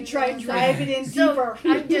neck. You try and drive it in So deeper.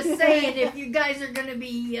 I'm just saying, if you guys are going to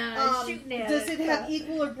be shooting at Does it, it have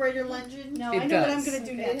equal or greater legend? No, It I know what I'm does. going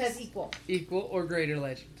to do It next. has equal. Equal or greater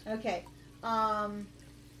legend. Okay.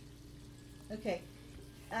 Okay.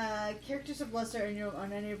 Characters of lesser are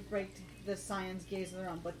unable to break the Scion's gaze of their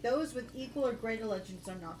own, but those with equal or greater legends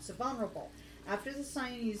are not so vulnerable. After the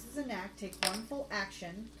Scion uses an act, take 1 full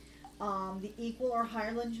action. The equal or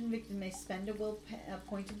higher legend victim may spend a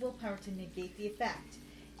point of willpower to negate the effect.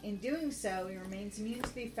 In doing so, he remains immune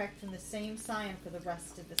to the effect from the same Scion for the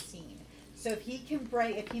rest of the scene. So if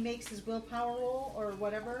he makes his willpower roll or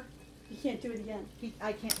whatever, You can't do it again.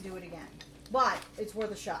 I can't do it again. But it's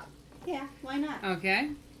worth a shot. Yeah, why not?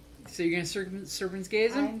 Okay. So you're gonna serpent's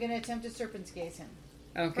gaze him? I'm going to attempt to serpent's gaze him.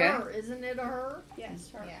 Okay. her, isn't it a her? Yes,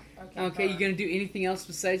 her. Yeah. Okay. Okay. You gonna do anything else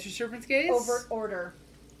besides your serpent's gaze? Overt order.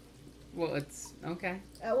 Well, it's okay.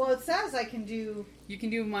 Well, it says I can do You can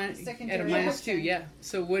do at a Secondary -2. action. Yeah.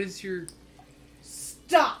 So what is your?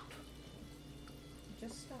 stop.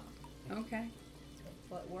 Just stop. Okay.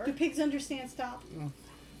 What Do work? pigs understand stop?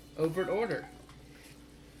 Overt order.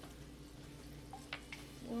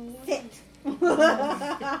 Sit.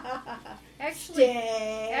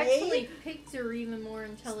 Actually, pigs are even more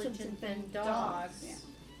intelligent than dogs. Yeah.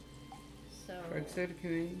 So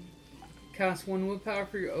Cost 1 willpower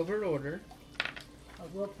for your overt order. Oh,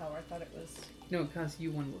 willpower. I thought it was. No, it costs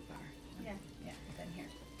you 1 willpower. Yeah. Then here.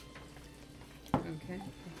 Okay.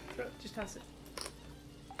 Just toss it.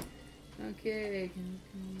 Okay.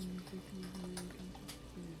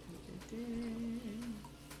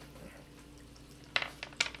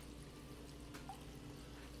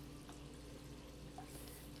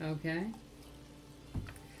 Okay.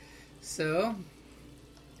 So 1,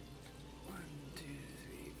 2,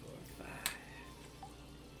 3, 4, 5.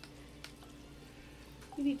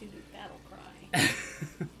 You need to do battle cry.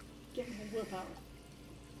 Get more willpower.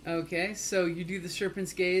 Okay, so you do the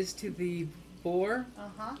serpent's gaze to the boar,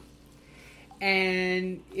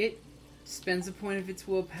 and it spends a point of its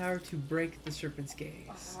willpower to break the serpent's gaze.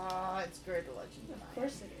 It's greater legend than Of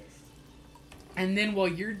course it is. And then while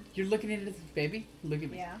you're looking at it, baby, look at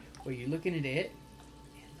me. Yeah. While you're looking at it,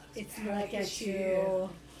 It's like at you.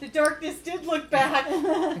 The darkness did look back.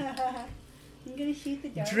 I'm gonna shoot the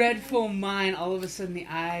dog. dreadful mind. All of a sudden, the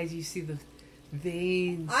eyes. You see the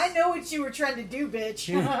veins. I know what you were trying to do, bitch.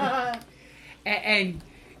 And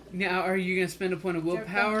now, are you gonna spend a point of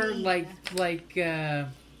willpower mean. like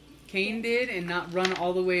Cain did, and not run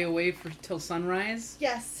all the way away till sunrise?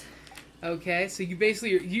 Yes. Okay, so you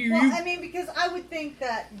basically Well, I mean, because I would think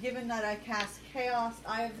that, given that I cast Chaos,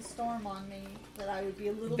 Eye of the Storm on me, that I would be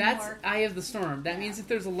a little that's more... Eye of the Storm. That means if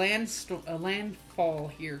there's a landfall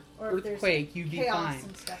here, Or if there's earthquake, you'd be chaos fine.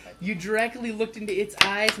 and stuff like You directly looked into its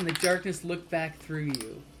eyes, and the darkness looked back through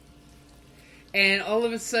you. And all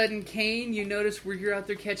of a sudden, Kane, you notice where you're out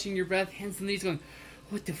there catching your breath, hands on the knees, going,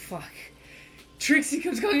 "What the fuck?" Trixie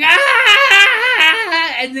comes going,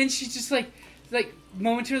 "Ah!" And then she just like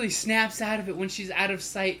momentarily snaps out of it when she's out of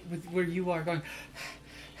sight with where you are, going,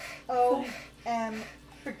 OMG.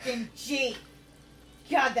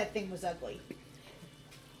 God, that thing was ugly.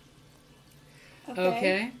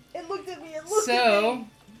 Okay. It looked at me, it looked at So, me.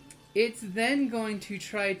 it's then going to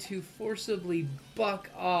try to forcibly buck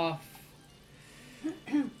off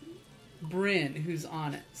Bryn, who's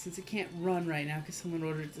on it, since it can't run right now because someone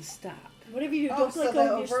ordered it to stop. Whatever you do, Oh, don't so let the go of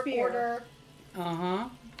your over spear. order Uh-huh.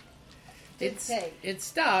 did say. It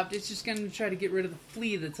stopped. It's just going to try to get rid of the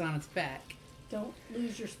flea that's on its back. Don't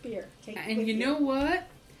lose your spear. Take it And with you know what?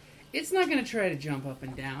 It's not going to try to jump up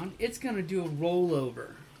and down. It's going to do a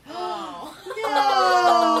rollover. Oh.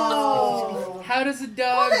 No! How does a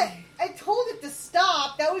dog... Well, I told it to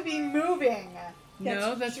stop. That would be moving.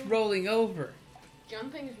 No, that's rolling over.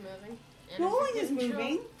 Jumping is moving. And Rolling if is you get in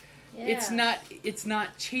moving. trouble- It's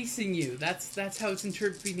not chasing you. That's how it's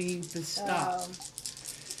interpreting the stop.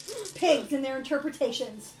 Pigs and their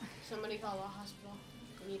interpretations. Somebody call a hospital.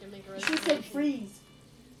 We need to make a She said reservation. freeze.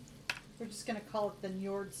 We're just going to call it the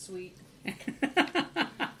Njord Suite.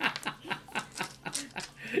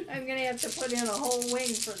 I'm gonna have to put in a whole wing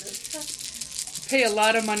for this. Pay a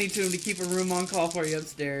lot of money to him to keep a room on call for you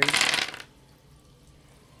upstairs.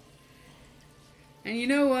 And you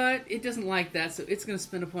know what? It doesn't like that, so it's going to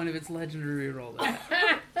spend a point of its legendary roll.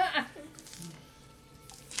 That.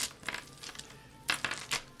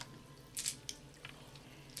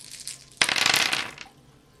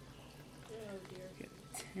 Oh dear.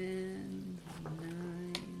 10,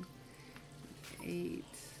 9, 8.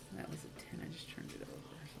 That was a 10. I just turned it over.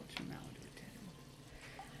 So I'll turn that one to a 10.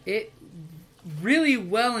 It really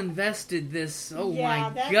well invested this. Oh yeah,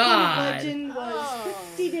 my that god. legend was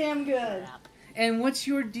pretty damn good. And what's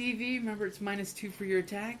your DV? Remember, it's -2 for your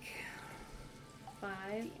attack.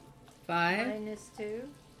 5 5. minus 2.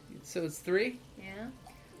 So it's 3. Yeah.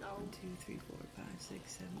 1, 2, 3, 4, 5,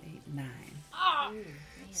 6, 7, 8, 9. Ooh, man.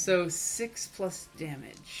 So 6 plus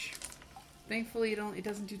damage. Thankfully, it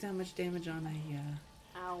doesn't do that much damage on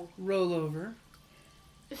a Ow. rollover.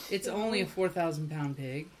 It's only a 4,000-pound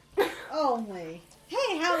pig. Only.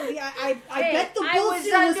 Hey, Howie, I Hey, bet the I bull was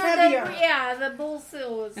seal was under heavier. the bull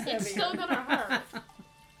seal was heavier. It's still gonna hurt.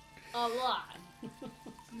 A lot.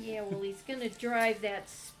 Yeah, well, he's gonna drive that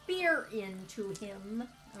spear into him,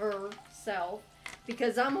 herself,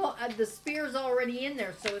 because the spear's already in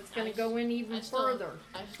there, so it's gonna go in even further.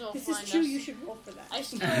 I still This find is true. us- You should roll for that. I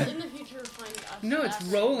still, in the future, find us. No, it's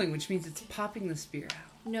asking- rolling, which means it's popping the spear out.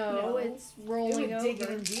 No, No. it's It rolling would over. dig it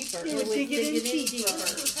in deeper. It would dig it in deeper.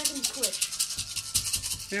 Listen to a second squish.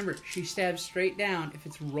 Remember, she stabs straight down. If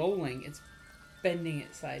it's rolling, it's bending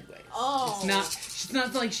it sideways. Oh. It's not. She's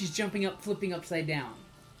not like she's jumping up, flipping upside down.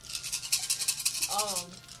 Oh.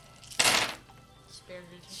 Spear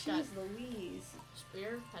just got. Jeez Louise.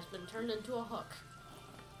 Spear has been turned into a hook.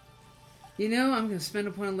 You know, I'm going to spend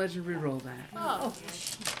a point on legend re-roll that. Oh.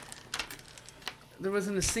 There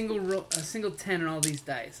wasn't a single 10 in all these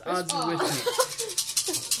dice. Odds are with me.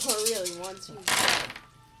 Or really, once you.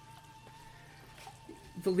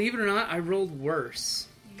 Believe it or not, I rolled worse.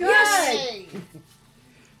 Good. Yay!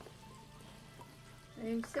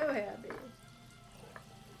 I'm so happy.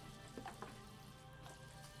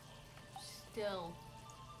 Still,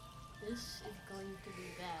 this is going to be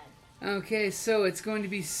bad. Okay, so it's going to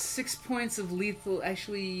be 6 points of lethal.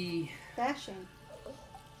 Actually, Bashing.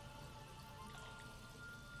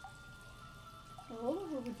 The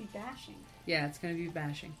rollover would be bashing. yeah, it's going to be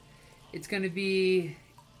bashing. It's going to be.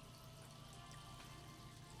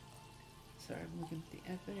 Sorry, I'm looking at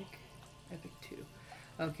the epic. Epic 2.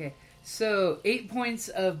 Okay, so 8 points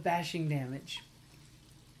of bashing damage.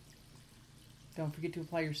 Don't forget to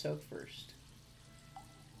apply your soak first.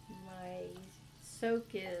 My soak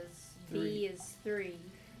is B 3. is 3.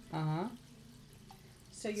 Uh huh.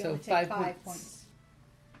 So you So only take 5 5 points. points.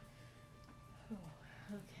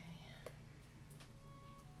 Okay.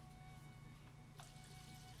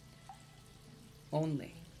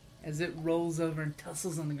 Only. As it rolls over and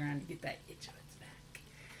tussles on the ground to get that itch of its back.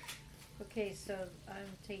 Okay, so I'm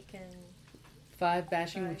taking. 5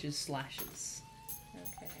 bashing, 5. which is slashes.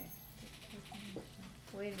 Okay.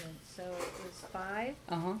 Wait a minute. So it was 5.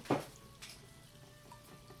 Uh huh.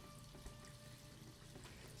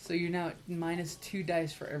 So you're now at minus 2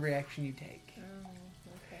 dice for every action you take. Oh,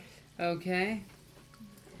 okay. Okay.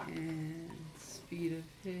 And speed of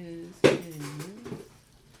his is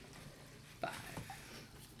 5.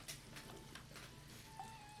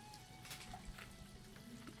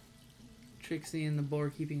 Trixie and the boar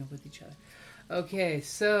keeping up with each other. Okay,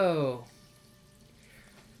 so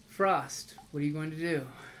Frost, what are you going to do?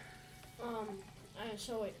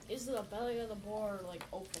 So wait, is the belly of the boar like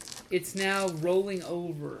open? It's now rolling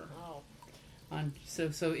over. Oh.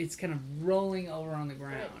 So it's kind of rolling over on the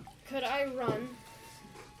ground. Right. Could I run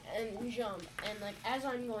and jump and like as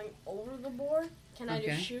I'm going over the boar, can I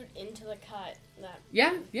just shoot into the cut that?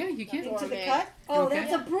 Yeah, you can. Into the cut? Oh, Okay.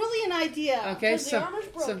 that's a brilliant idea. Okay, the armor's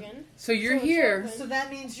broken. so you're it's here. open. So that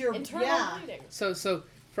means you're Internal bleeding. So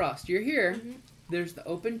Frost, you're here. Mm-hmm. There's the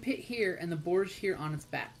open pit here, and the boar's here on its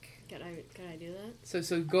back. Can I do that?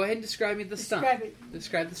 So go ahead and describe me the stunt.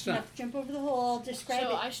 Describe the stunt. Jump over the hole. Describe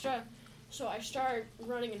it. So I start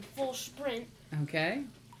running in full sprint. Okay.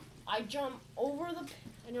 I jump over the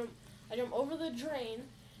drain.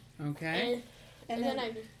 Okay. And then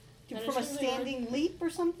I from a standing leap or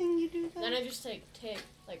something you do that? Then I just take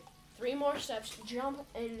like 3 more steps, jump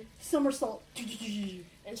and somersault.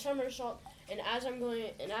 And somersault. And as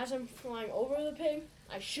I'm flying over the pig,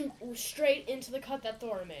 I shoot straight into the cut that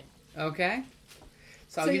Thor made. Okay.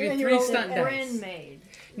 So I'll give you 3 stunt dice. Made.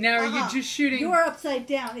 Now are you just shooting? You are upside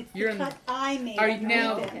down. It's the cut I made. Are you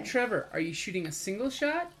now, Trevor? Are you shooting a single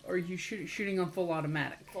shot or are you shooting on full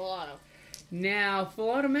automatic? Full auto. Now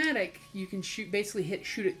full automatic, you can shoot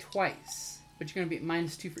it twice, but you're going to be at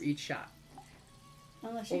minus 2 for each shot.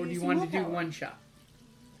 Unless you or do use you want to willpower. do 1 shot?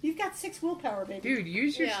 You've got 6 willpower, baby. Dude,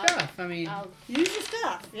 use your stuff. I mean, use your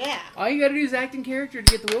stuff. Yeah. All you got to do is act in character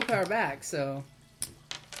to get the willpower back. So,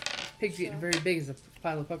 pig's getting very big as a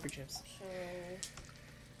pile of poker chips.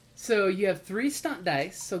 So you have 3 stunt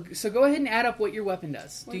dice. So go ahead and add up what your weapon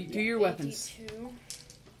does. Do your weapons. 82.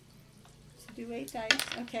 So do 8 dice.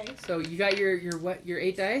 Okay. So you got your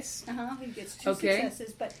 8 dice. He gets 2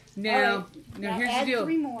 successes, but now now here's add the deal.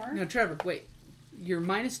 3 more. No, Trevor, wait. You're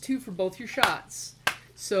minus 2 for both your shots.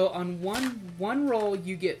 So on one roll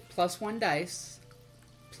you get plus 1 dice,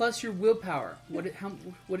 plus your willpower. What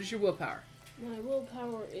is your willpower? My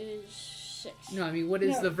willpower is 6. No, I mean what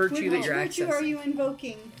is the virtue that you're accessing? Which virtue are you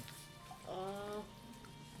invoking?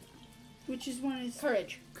 Which is one is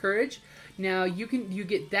courage. Courage. Now you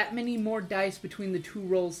get that many more dice between the 2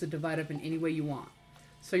 rolls to divide up in any way you want.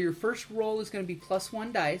 So your first roll is going to be plus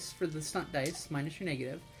 1 dice for the stunt dice minus your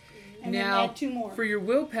negative. And now then add 2 more. For your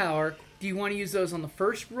willpower, do you want to use those on the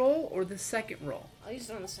first roll or the second roll? I'll use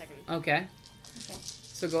it on the second. Okay.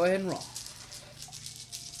 So go ahead and roll.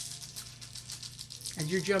 As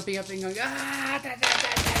you're jumping up and going,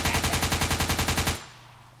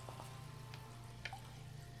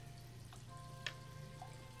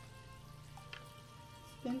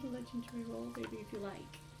 Spend a legendary roll, baby, if you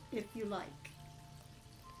like. If you like.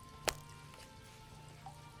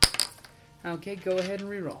 Okay, go ahead and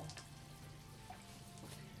re-roll.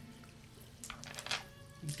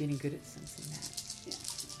 I'm getting good at sensing that. Yeah.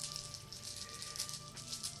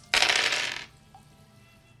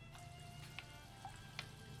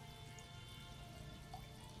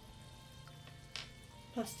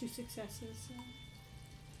 Plus 2 successes.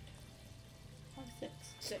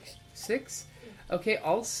 6. 6? Okay,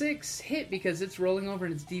 all 6 hit because it's rolling over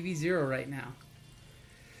and it's DV0 right now.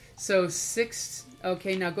 So 6.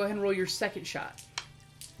 Okay, now go ahead and roll your second shot.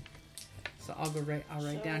 So I'll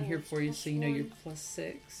write down here for you so you know you're plus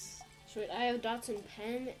 6. Sweet. I have dots in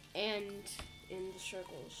pen and in the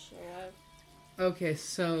circles. So I have... Okay,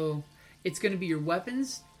 so it's going to be your weapon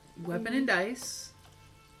and dice,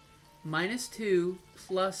 minus 2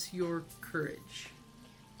 plus your courage.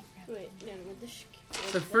 Wait, no, would this...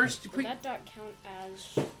 So first, would that dot count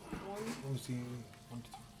as 1? Let me see. 1, 2,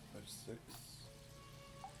 3, 4, 5, 6.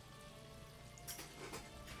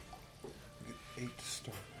 We get 8 to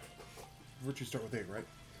start. Virtue start with 8, right?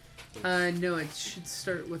 No, it should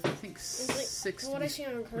start with, I think, 6. What I see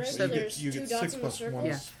on courage, So there's you 2 get dots 6 in the plus circles. 1.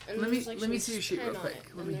 Yeah. And Let there's, me see your sheet real quick.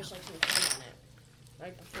 And there's like some pen on it.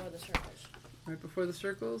 Right before the circles. Right before the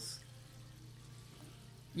circles?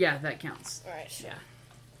 Yeah, that counts. Alright, so... Yeah.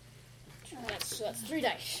 So that's 3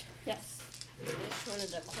 dice. Yes. I just wanted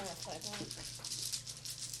to clarify that.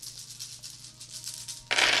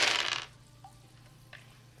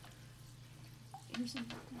 Here's a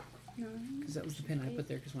 9. Because that was the pin I put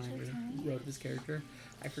there, because when I wrote this character,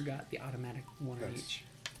 I forgot the automatic 1 on each.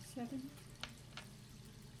 7.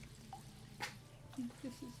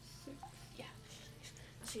 This is 6. Yeah.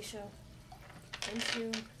 See, so 1,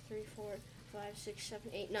 2, 3, 4, 5, 6, 7,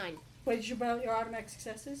 8, 9. What did you about your automatic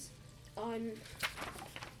successes? On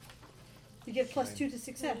You get +2 to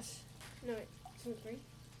success. no, isn't 3?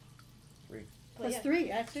 3. Plus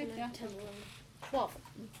 3, actually. 10, Yeah. 10, 11, 12.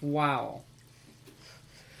 Wow.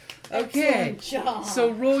 Okay. Excellent job.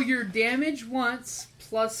 So roll your damage once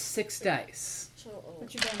plus 6 dice. So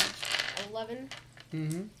What's your damage? 11.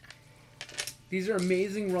 Mm-hmm. These are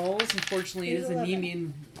amazing rolls. Unfortunately, it is a 11.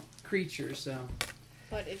 Nemean creature, so.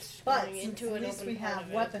 But it's But going since into at an least open we part have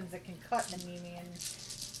of it. weapons that can cut the Nemean.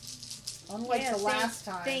 Unlike Yeah, the last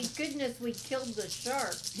time. Thank goodness we killed the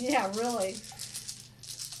shark. Yeah, really.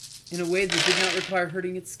 In a way that did not require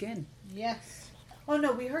hurting its skin. Yes. Oh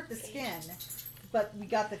no, we hurt the skin, but we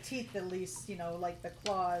got the teeth at least. You know, like the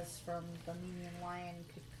claws from the Nemean lion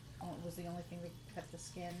was the only thing that cut the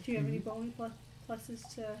skin. Do you have any bone pluses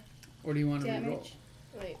to Or do you want to reroll? damage?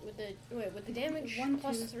 Wait, with the damage 1,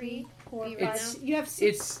 plus 2, 3. 4, be 5. right now? You have 6.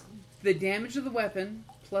 It's the damage of the weapon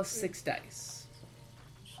plus 6 dice.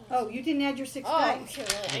 Oh, you didn't add your 6 Oh, dice. okay.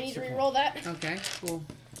 Well, I need to re-roll that. Okay, cool.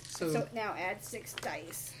 So now add 6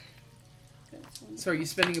 dice. So are you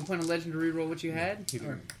spending a point of legend to reroll what you had? He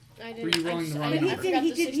didn't. I Were you rolling the wrong I But he number? forgot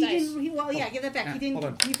did. the He 6 did. He dice. didn't. Well, yeah, give that back. Yeah, He hold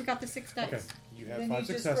on. didn't. He forgot the 6 dice. Okay. You have Then 5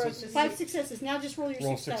 you just wrote successes. the 5 successes. Now just roll your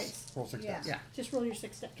Roll 6 6. dice. Roll 6 Yeah. dice. Yeah. Just roll your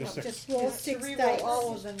 6 dice. Just No, six. just roll To 6 reroll dice.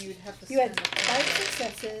 all of them, you'd have to You had spend 5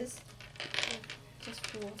 successes.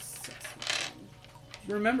 Just roll 6.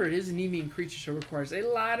 Remember, it is an Nemean creature, so it requires a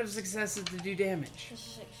lot of successes to do damage.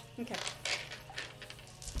 Plus 6. Okay.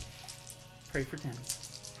 Pray for 10.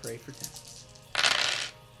 Pray for 10.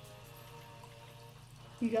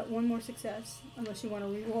 You got one more success, unless you want to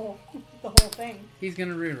re-roll the whole thing. He's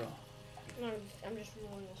gonna reroll. No, I'm just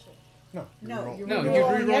rolling this. No. No, roll. you No, reroll you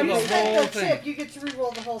every reroll the spend whole the thing. chip, you get to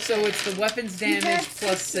reroll the whole So thing. it's the weapons You had damage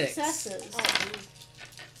plus 6. successes. Oh,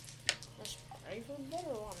 let's pray for a better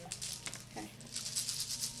one.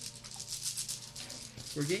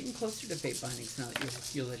 We're getting closer to fate bindings now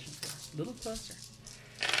that you're legend for. A little closer.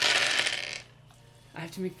 I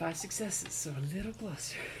have to make 5 successes, so a little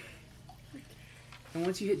closer. And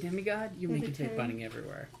once you hit demigod, you're Maybe making fate 10. binding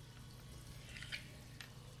everywhere.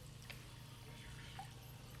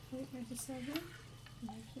 Wait, there's a 7.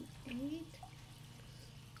 There's an 8.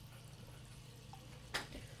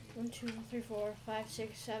 1, 2, 3, 4, 5,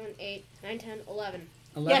 6, 7, 8, 9, 10, 11.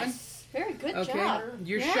 11? Yes. Very good Okay. job.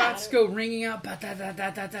 Your Yeah. shots go ringing out. Ba, da, da, da,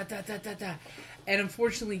 da, da, da, da, da, da. And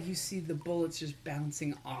unfortunately, you see the bullets just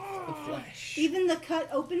bouncing off the flesh. Even the cut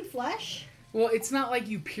open flesh, Well, it's not like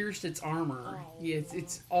you pierced its armor. Oh. Yeah,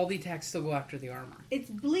 it's all the attacks still go after the armor. it's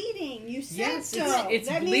bleeding. You said Yes, so. it's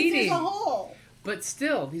that bleeding. means there's a hole. But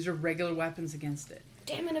still, these are regular weapons against it.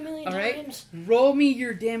 Damn it, a million All right? times. Roll me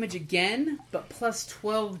your damage again, but plus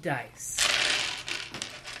 12 dice.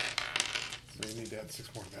 So you need to add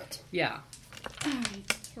 6 more to that. Yeah.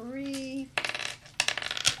 3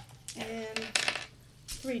 and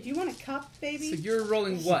 3. Do you want a cup, baby? So you're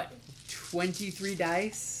rolling what? 23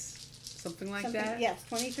 dice? Something like Something- that? Yes,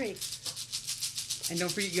 23. And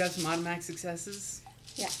don't forget you have some automatic successes.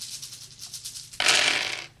 Yeah.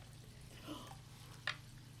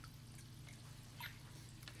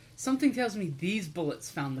 Something tells me these bullets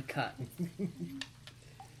found the cut.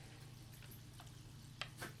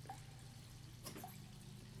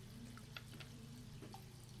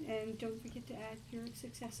 And don't forget to add your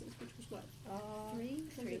successes, which was what? 3?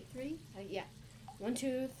 Was it 3? Yeah. 1,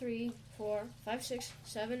 2, 3, 4, 5, 6,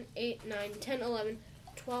 7, 8, 9, 10, 11,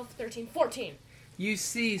 12, 13, 14. You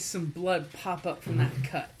see some blood pop up from that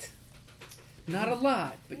cut. Not a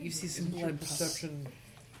lot, but you see some Isn't your blood pop. perception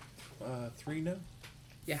 3 now?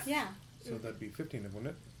 Yeah. Yeah. So that'd be 15, wouldn't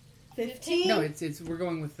it? 15? No, it's we're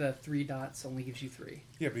going with the 3 dots. Only gives you 3.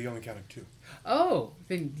 Yeah, but you only counted 2. Oh,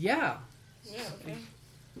 then yeah. Yeah, okay.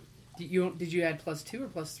 Did you add plus 2 or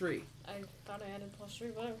plus 3? I thought I added plus 3,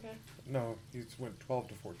 but okay. No, you went 12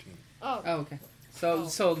 to 14. Oh. Oh, okay.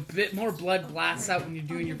 So a bit more blood blasts out when you're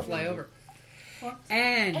doing your flyover.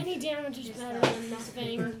 And Any damage is better than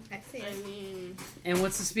nothing. I see. I mean,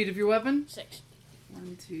 what's the speed of your weapon? 6.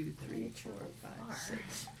 1, 2, 3, 4, 5,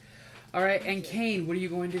 6. All right, and Kane, what are you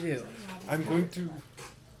going to do? I'm going to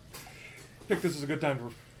think this is a good time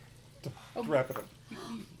to wrap it up.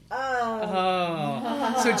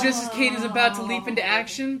 Oh. So just as Kane is about to leap into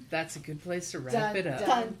action, that's a good place to wrap it up.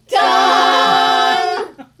 Dun,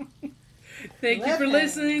 dun! Thank you for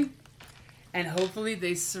listening. And hopefully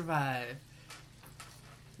they survive.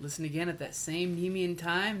 Listen again at that same Nemean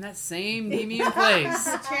time, that same Nemean place.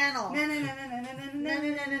 The channel. Na, na, na, na, na, na, na, na,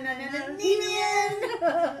 na, na, na, na,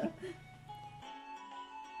 Nemean!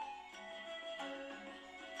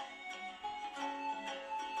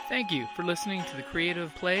 Thank you for listening to the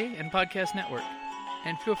Creative Play and Podcast Network.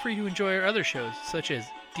 And feel free to enjoy our other shows, such as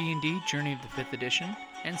D&D Journey of the 5th Edition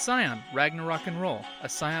and Scion Ragnarok and Roll, a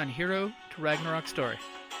Scion hero to Ragnarok story.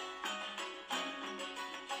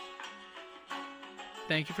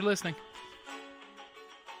 Thank you for listening.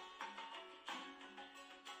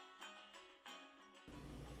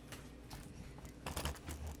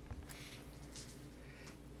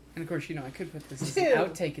 And of course, I could put this as an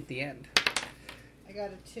outtake at the end. I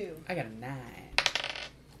got a 2. I got a 9.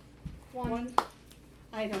 1.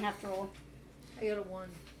 I don't have to roll. I got a 1.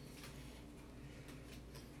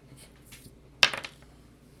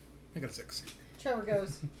 I got a 6. Trevor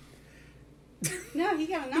goes. No, he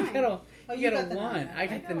got a 9. You got a 1. 9. I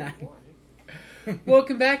got the 9.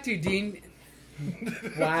 Welcome back to Dean.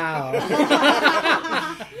 Wow.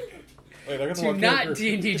 Wait, to not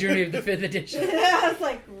D&D Journey of the 5th Edition. I was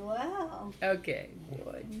like, wow. Okay.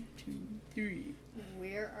 1, 2, 3.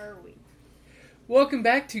 Where are we? Welcome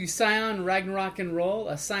back to Scion Ragnarok and Roll,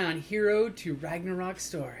 a Scion hero to Ragnarok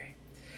story.